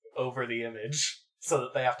scroll over the image so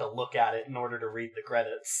that they have to look at it in order to read the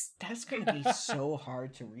credits. That's going to be so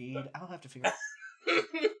hard to read. I'll have to figure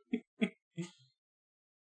out.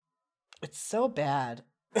 It's so bad.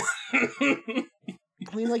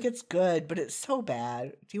 I mean, like, it's good, but it's so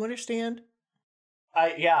bad. Do you understand?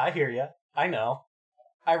 I hear you. I know.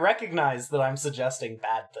 I recognize that I'm suggesting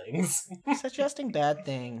bad things. Suggesting bad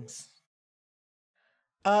things.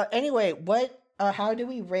 Anyway, how do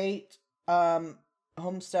we rate,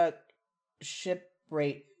 Homestuck ship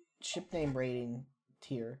name rating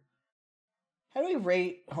tier? How do we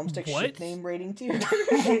rate Homestuck ship name rating tier?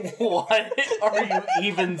 What are you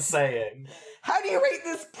even saying? How do you rate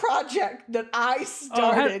this project that I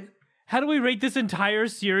started? How do we rate this entire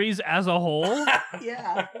series as a whole?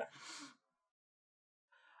 Yeah.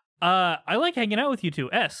 I like hanging out with you two.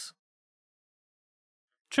 S.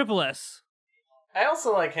 Triple S. I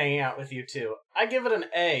also like hanging out with you too. I give it an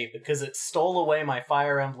A because it stole away my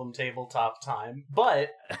Fire Emblem tabletop time, but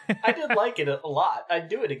I did like it a lot. I'd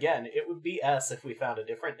do it again. It would be S if we found a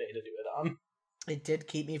different day to do it on. It did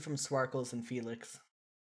keep me from Swarkles and Felix.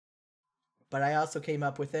 But I also came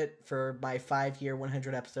up with it for my 5-year,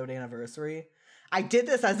 100 episode anniversary. I did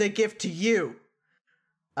this as a gift to you.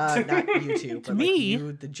 Not you two, but me? Like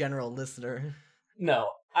you, the general listener. No,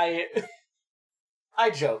 I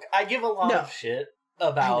joke. I give a lot of shit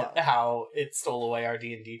about how it stole away our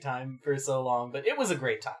D&D time for so long, but it was a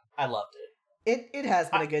great time. I loved it. It has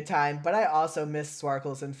been a good time, but I also miss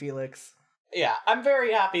Swarkles and Felix. Yeah, I'm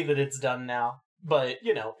very happy that it's done now. But,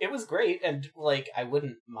 it was great, and, I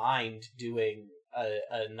wouldn't mind doing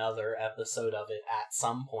another episode of it at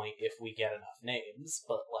some point if we get enough names,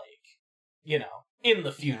 but, in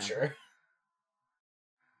the future.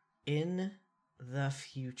 Yeah. In the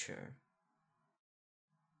future.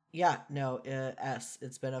 Yeah, no, S.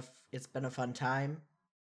 It's been a fun time.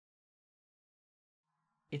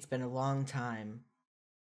 It's been a long time.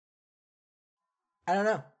 I don't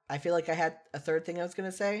know. I feel like I had a third thing I was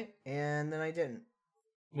gonna say, and then I didn't.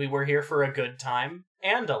 We were here for a good time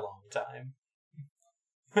and a long time.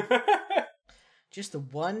 Just the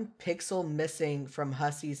one pixel missing from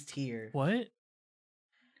Hussey's tier. What?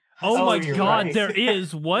 Oh my god, right. There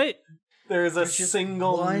is what? There's a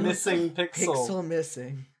single missing pixel. Pixel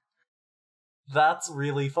missing. That's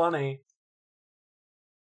really funny.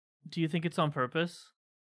 Do you think it's on purpose?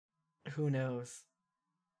 Who knows?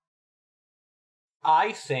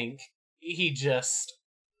 I think he just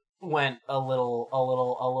went a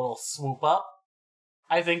little swoop up.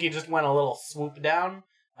 I think he just went a little swoop down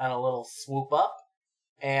and a little swoop up.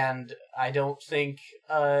 And I don't think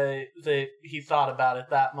that he thought about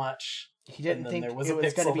it that much. He didn't think there was a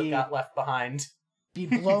pixel that got left behind. Be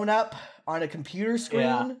blown up on a computer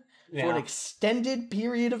screen for an extended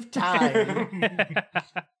period of time.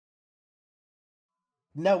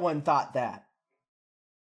 No one thought that.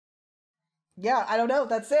 Yeah, I don't know.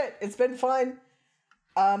 That's it. It's been fun.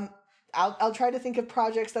 I'll try to think of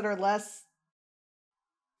projects that are less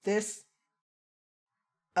this.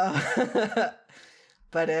 But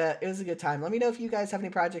it was a good time. Let me know if you guys have any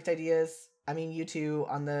project ideas. I mean, you two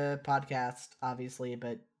on the podcast, obviously,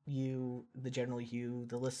 but you, the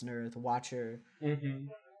listener, the watcher. Mm-hmm.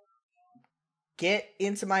 Get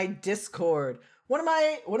into my Discord. One of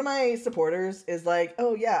my supporters is like,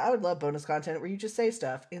 oh yeah, I would love bonus content where you just say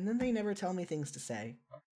stuff, and then they never tell me things to say.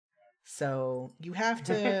 So you have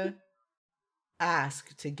to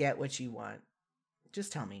ask to get what you want.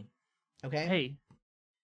 Just tell me, okay? Hey,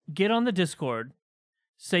 get on the Discord.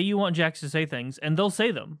 Say you want Jax to say things, and they'll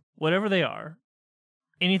say them, whatever they are.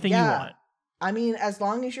 Anything you want. I mean, as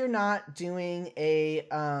long as you're not doing a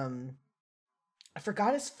I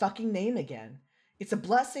forgot his fucking name again. It's a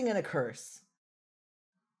blessing and a curse.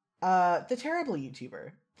 The terrible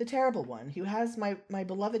YouTuber. The terrible one who has my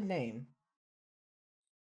beloved name.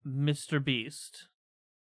 Mr. Beast.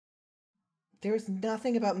 There's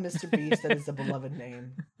nothing about Mr. Beast that is a beloved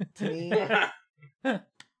name. To me,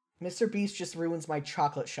 Mr. Beast just ruins my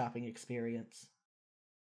chocolate shopping experience.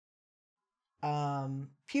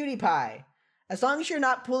 PewDiePie. As long as you're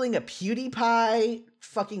not pulling a PewDiePie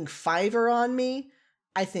fucking Fiverr on me,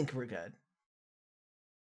 I think we're good.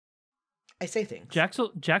 I say things. Jax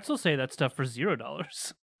will say that stuff for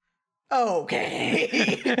 $0.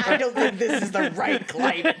 Okay. I don't think this is the right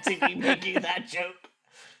climate to be making that joke.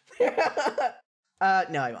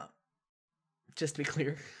 No, I won't. Just to be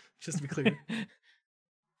clear.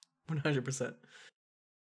 100%.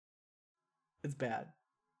 It's bad.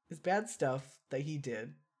 It's bad stuff that he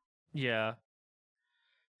did. Yeah.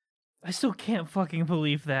 I still can't fucking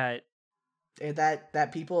believe that.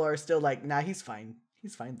 That people are still like, nah, he's fine.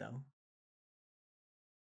 He's fine, though.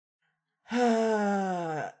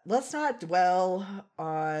 Let's not dwell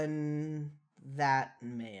on that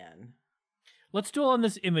man. Let's dwell on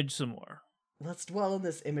this image some more. Let's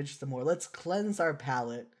cleanse our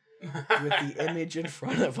palate with the image in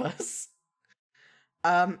front of us.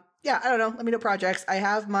 Yeah, I don't know. Let me know projects. I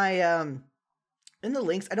have my in the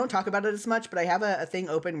links. I don't talk about it as much, but I have a thing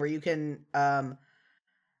open where you can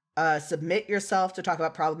submit yourself to talk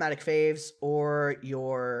about problematic faves or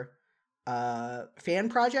your fan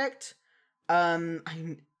project. Some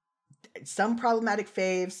problematic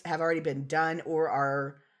faves have already been done or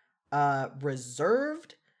are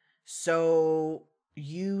reserved. So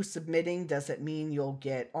you submitting doesn't mean you'll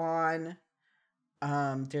get on.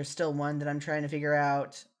 There's still one that I'm trying to figure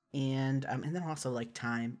out, and then also like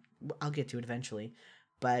time. I'll get to it eventually,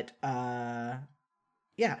 but yeah,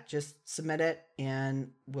 just submit it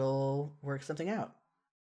and we'll work something out.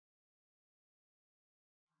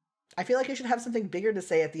 I feel like I should have something bigger to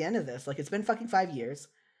say at the end of this. Like, it's been fucking 5 years.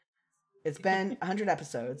 It's been 100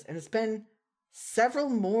 episodes, and it's been several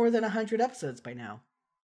more than 100 episodes by now.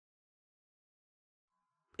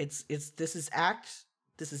 This is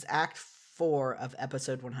act 4 of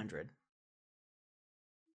episode 100.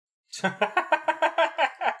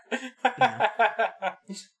 Yeah.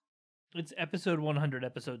 It's episode 100,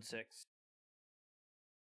 episode 6.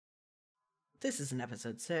 This is an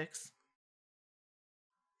episode 6.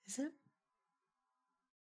 Is it?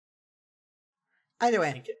 Either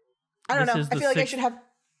way, I don't know. I feel like I should have.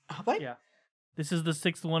 What? Yeah, this is the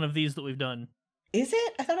 6th one of these that we've done. Is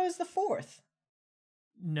it? I thought it was the 4th.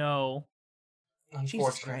 No.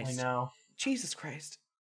 Unfortunately, no. Jesus Christ.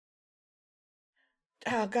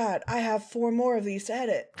 Oh God, I have 4 more of these to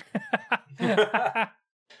edit.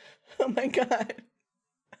 Oh my God.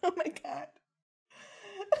 Oh my God.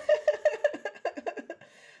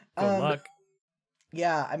 Good luck.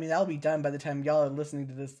 Yeah, I mean, that'll be done by the time y'all are listening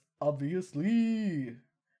to this, obviously.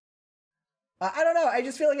 I don't know, I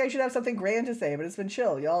just feel like I should have something grand to say, but it's been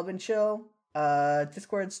chill. Y'all have been chill.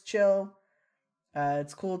 Discord's chill.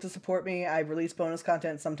 It's cool to support me. I release bonus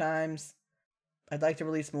content sometimes. I'd like to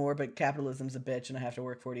release more, but capitalism's a bitch and I have to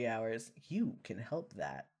work 40 hours. You can help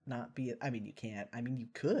that. Not be... I mean, you can't. I mean, you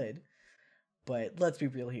could. But let's be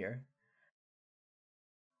real here.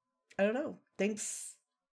 I don't know. Thanks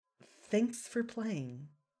for playing.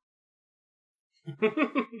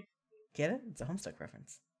 Get it? It's a Homestuck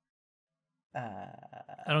reference. I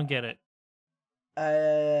don't get it.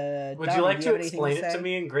 Would you like to explain it to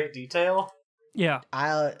me in great detail? Yeah.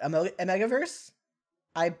 A Megaverse?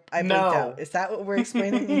 I blinked out. Is that what we're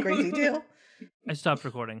explaining in great detail? I stopped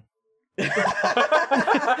recording. Domi,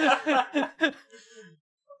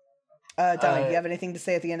 do you have anything to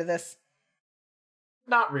say at the end of this?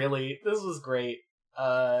 Not really. This was great.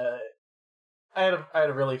 I had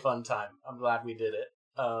a really fun time. I'm glad we did it.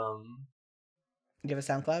 You have a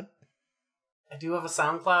SoundCloud? I do have a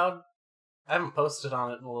SoundCloud. I haven't posted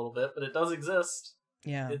on it in a little bit, but it does exist.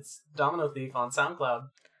 Yeah. It's Domino Thief on SoundCloud.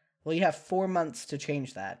 Well, you have 4 months to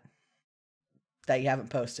change that you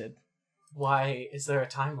haven't posted. Why is there a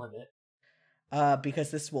time limit?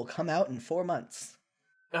 Because this will come out in 4 months.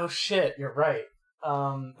 Oh shit, you're right.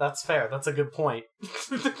 That's fair. That's a good point.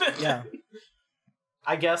 Yeah.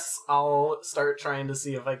 I guess I'll start trying to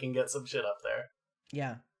see if I can get some shit up there.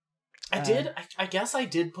 Yeah. I guess I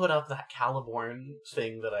did put up that Caliborn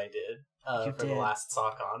thing that I did for the last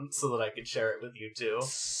SockOn so that I could share it with you too.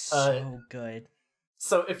 So good.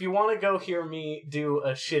 So if you want to go hear me do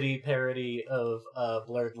a shitty parody of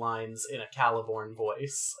Blurred Lines in a Caliborn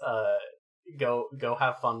voice, go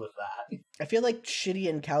have fun with that. I feel like shitty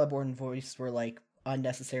and Caliborn voice were like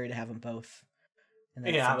unnecessary to have them both.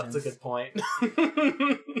 Yeah, sentence. That's a good point.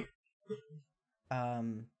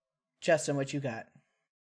 Justin, what you got?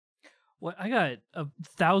 What, I got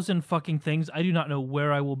 1,000 fucking things. I do not know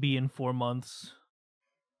where I will be in 4 months.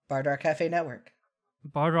 Bardock Cafe Network.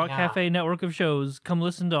 Bardock Cafe network of shows. Come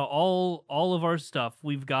listen to all of our stuff.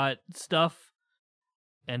 We've got stuff,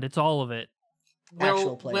 and it's all of it.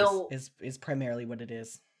 Actual plays is primarily what it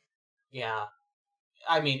is. Yeah.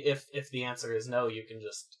 I mean, if the answer is no, you can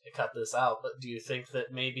just cut this out. But do you think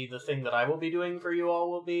that maybe the thing that I will be doing for you all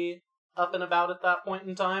will be up and about at that point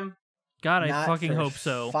in time? God, I fucking hope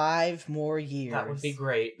so. 5 more years. That would be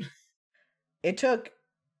great. It took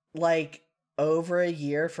like over a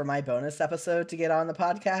year for my bonus episode to get on the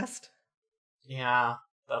podcast. Yeah,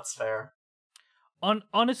 that's fair.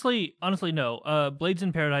 Honestly, no. Blades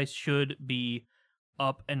in Paradise should be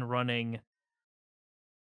up and running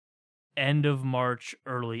end of March,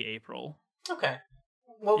 early April. Okay.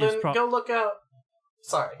 Well, then go look out.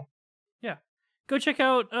 Sorry. Yeah. Go check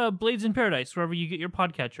out Blades in Paradise, wherever you get your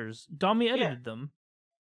podcatchers. Domi edited them.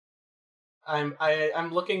 I'm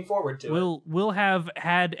looking forward to it. We'll have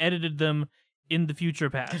had edited them in the future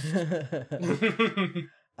past.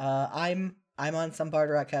 I'm on some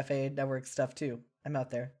Barter Rock Cafe Network stuff too. I'm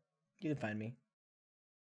out there. You can find me.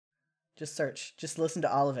 Just search. Just listen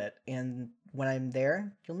to all of it, and when I'm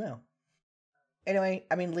there, you'll know. Anyway,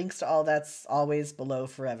 I mean, links to all that's always below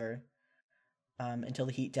forever, until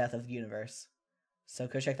the heat death of the universe. So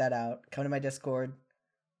go check that out. Come to my Discord.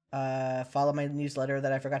 Follow my newsletter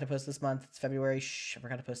that I forgot to post this month. It's February. I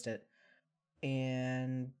forgot to post it.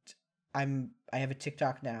 And I have a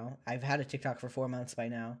TikTok now. I've had a TikTok for 4 months by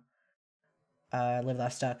now. Live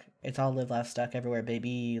Laugh Stuck. It's all Live Laugh Stuck everywhere,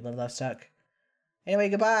 baby. Live Laugh Stuck. Anyway,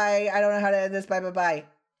 goodbye. I don't know how to end this. Bye.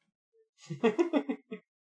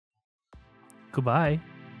 Goodbye.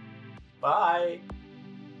 Bye.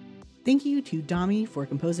 Thank you to Domi for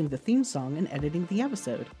composing the theme song and editing the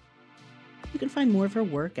episode. You can find more of her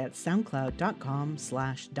work at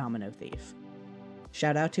soundcloud.com/DominoThief.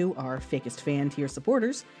 Shout out to our fakest fan tier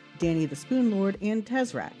supporters, Danny the Spoonlord and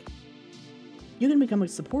Tezrak. You can become a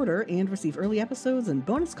supporter and receive early episodes and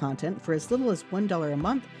bonus content for as little as $1 a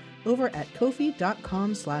month over at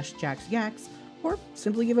ko-fi.com/jaxyax, or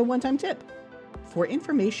simply give a one-time tip. For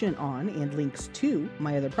information on and links to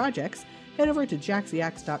my other projects, head over to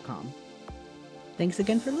jaxyax.com. Thanks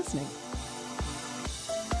again for listening.